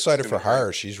guys. I'm excited for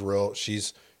her. She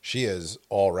is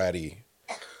already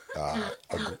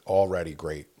already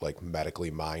great, like medically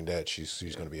minded. She's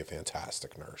going to be a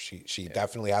fantastic nurse. She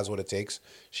definitely has what it takes.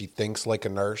 She thinks like a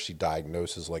nurse. She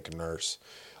diagnoses like a nurse.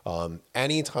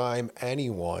 Anytime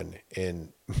anyone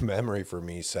in memory for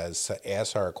me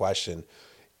asks her a question,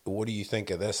 what do you think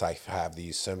of this? I have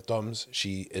these symptoms.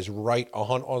 She is right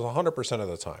 100% of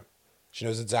the time. She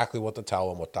knows exactly what to tell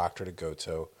them, what doctor to go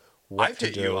to, what I've to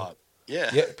hit do. you up. Yeah.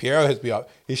 Yeah, Piero hits me up.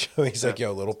 He's like,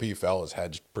 yo, little P fell, his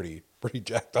head's pretty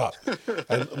jacked up.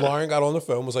 And Lauren got on the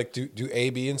phone, was like, do A,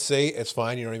 B, and C. It's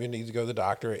fine. You don't even need to go to the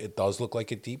doctor. It does look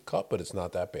like a deep cut, but it's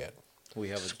not that bad. We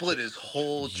have split his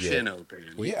whole chin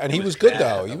open. Yeah, and It he was good bad.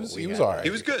 though. He We was had all that. right. He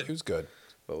was good. He was good.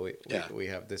 But Yeah. we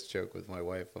have this joke with my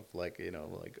wife of like,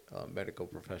 medical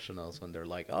professionals when they're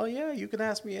like, oh yeah, you can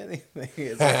ask me anything.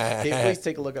 It's like, can you please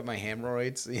take a look at my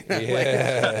hemorrhoids? You know,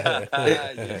 Yeah.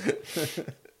 Yeah.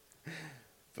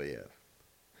 but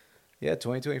yeah,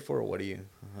 2024.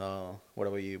 What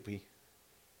about you, P?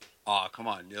 Oh, come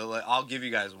on. I'll give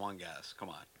you guys one guess. Come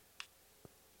on.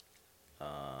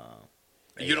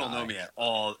 You don't know AI. me at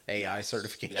all. AI Yes.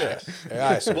 certification. Yes. AI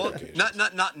Well, certification.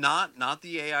 not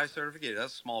the AI certificate.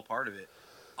 That's a small part of it.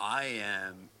 I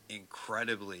am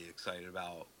incredibly excited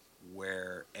about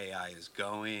where AI is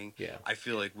going. Yeah. I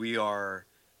feel like we are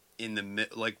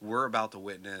we're about to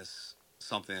witness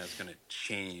something that's going to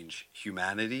change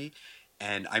humanity.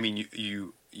 And I mean,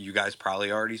 you guys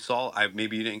probably already saw.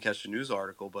 Maybe you didn't catch the news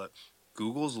article, but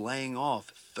Google's laying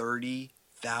off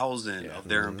 30,000 Yeah. of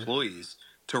their employees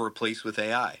to replace with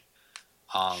AI.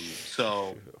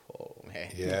 So Oh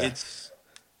man. Yeah.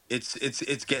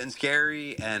 it's getting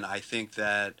scary, and I think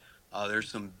that there's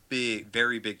some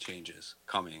very big changes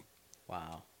coming.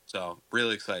 Wow. So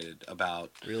really excited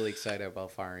about. Really excited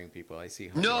about firing people. I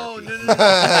see. No, RP.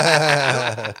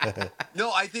 no, no, no.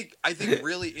 No, I think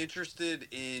really interested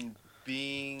in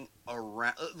being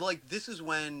around. Like, this is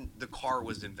when the car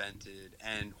was invented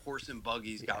and horse and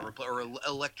buggies got Yeah. replaced, or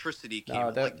electricity came. No,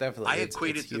 Like, definitely. I It's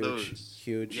equate it to huge, those.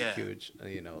 huge, Yeah. huge.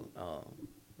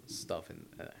 Stuff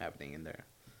happening in there.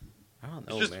 I don't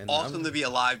know, It's just man. awesome to be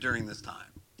alive during this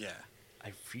time. Yeah.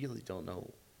 I really don't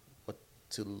know what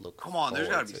to look. Come on, there's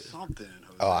got forward to be to. something.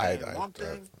 Jose. Oh, One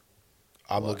thing.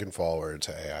 I'm What? looking forward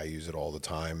to AI. I use it all the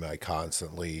time. I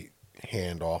constantly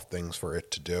hand off things for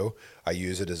it to do. I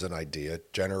use it as an idea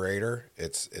generator.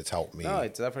 It's helped me. No,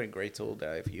 it's definitely a great tool that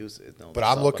I've used. It, no, But I'm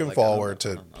myself, looking like, I don't forward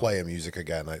know- I to don't know. playing music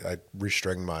again. I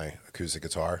restringed my acoustic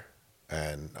guitar,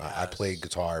 and I played Yes.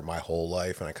 guitar my whole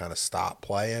life, and I kind of stopped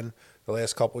playing the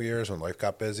last couple years when life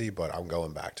got busy. But I'm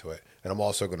going back to it, and I'm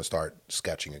also going to start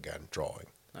sketching again, drawing.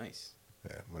 Nice.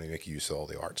 Yeah, I'm going to make use of all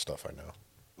the art stuff I know.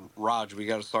 Raj, we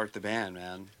got to start the band,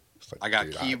 man. It's like, I got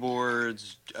dude,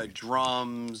 keyboards,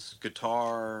 drums,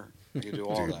 guitar. You can do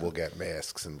all Dude, that. we'll get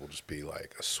masks, and we'll just be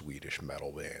like a Swedish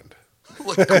metal band.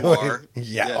 Like Gwar.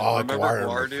 Yeah, oh, remember Gwar are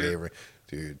Gwar, my dude? favorite,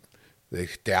 dude. They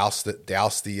douse the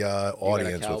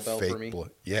audience with cowbell for fake me?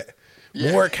 blood. Yeah.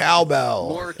 Yeah. More cowbell.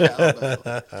 More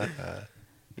cowbell.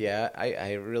 Yeah,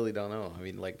 I really don't know. I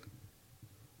mean, like,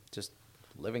 just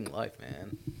living life,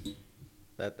 man.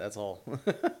 That's all.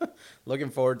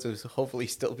 Looking forward to hopefully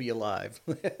still be alive.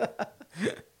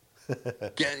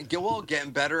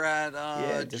 Getting better at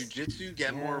just- jujitsu,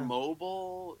 getting yeah. more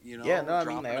mobile. You know, yeah, no, I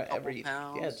dropping mean a couple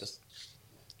pounds. just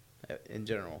in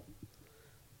general.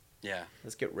 Yeah,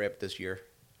 Let's get ripped this year.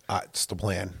 It's the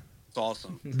plan. it's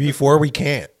awesome. Before we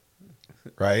can't,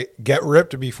 right? Get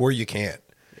ripped before you can't.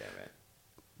 Yeah,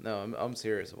 man. No, I'm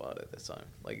serious about it this time.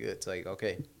 Like, it's like,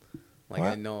 okay, like,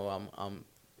 What? I know I'm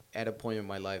at a point in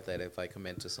my life that if I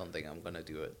commit to something, I'm gonna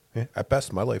do it. Yeah, at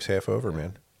best, my life's half over,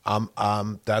 man.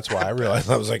 That's why I realized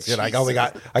I was like, dude, I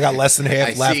got less than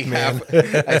half left, man.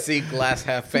 I see glass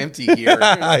half empty here.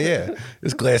 Yeah,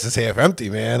 this glass is half empty,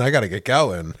 man. I got to get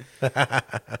going. All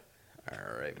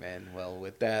right, man. Well,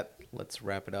 with that, let's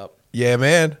wrap it up. Yeah,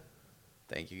 man.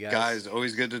 Thank you, Guys,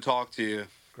 always good to talk to you.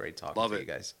 Great talking love to it. you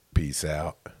guys. Peace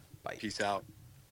out. Bye. Peace out.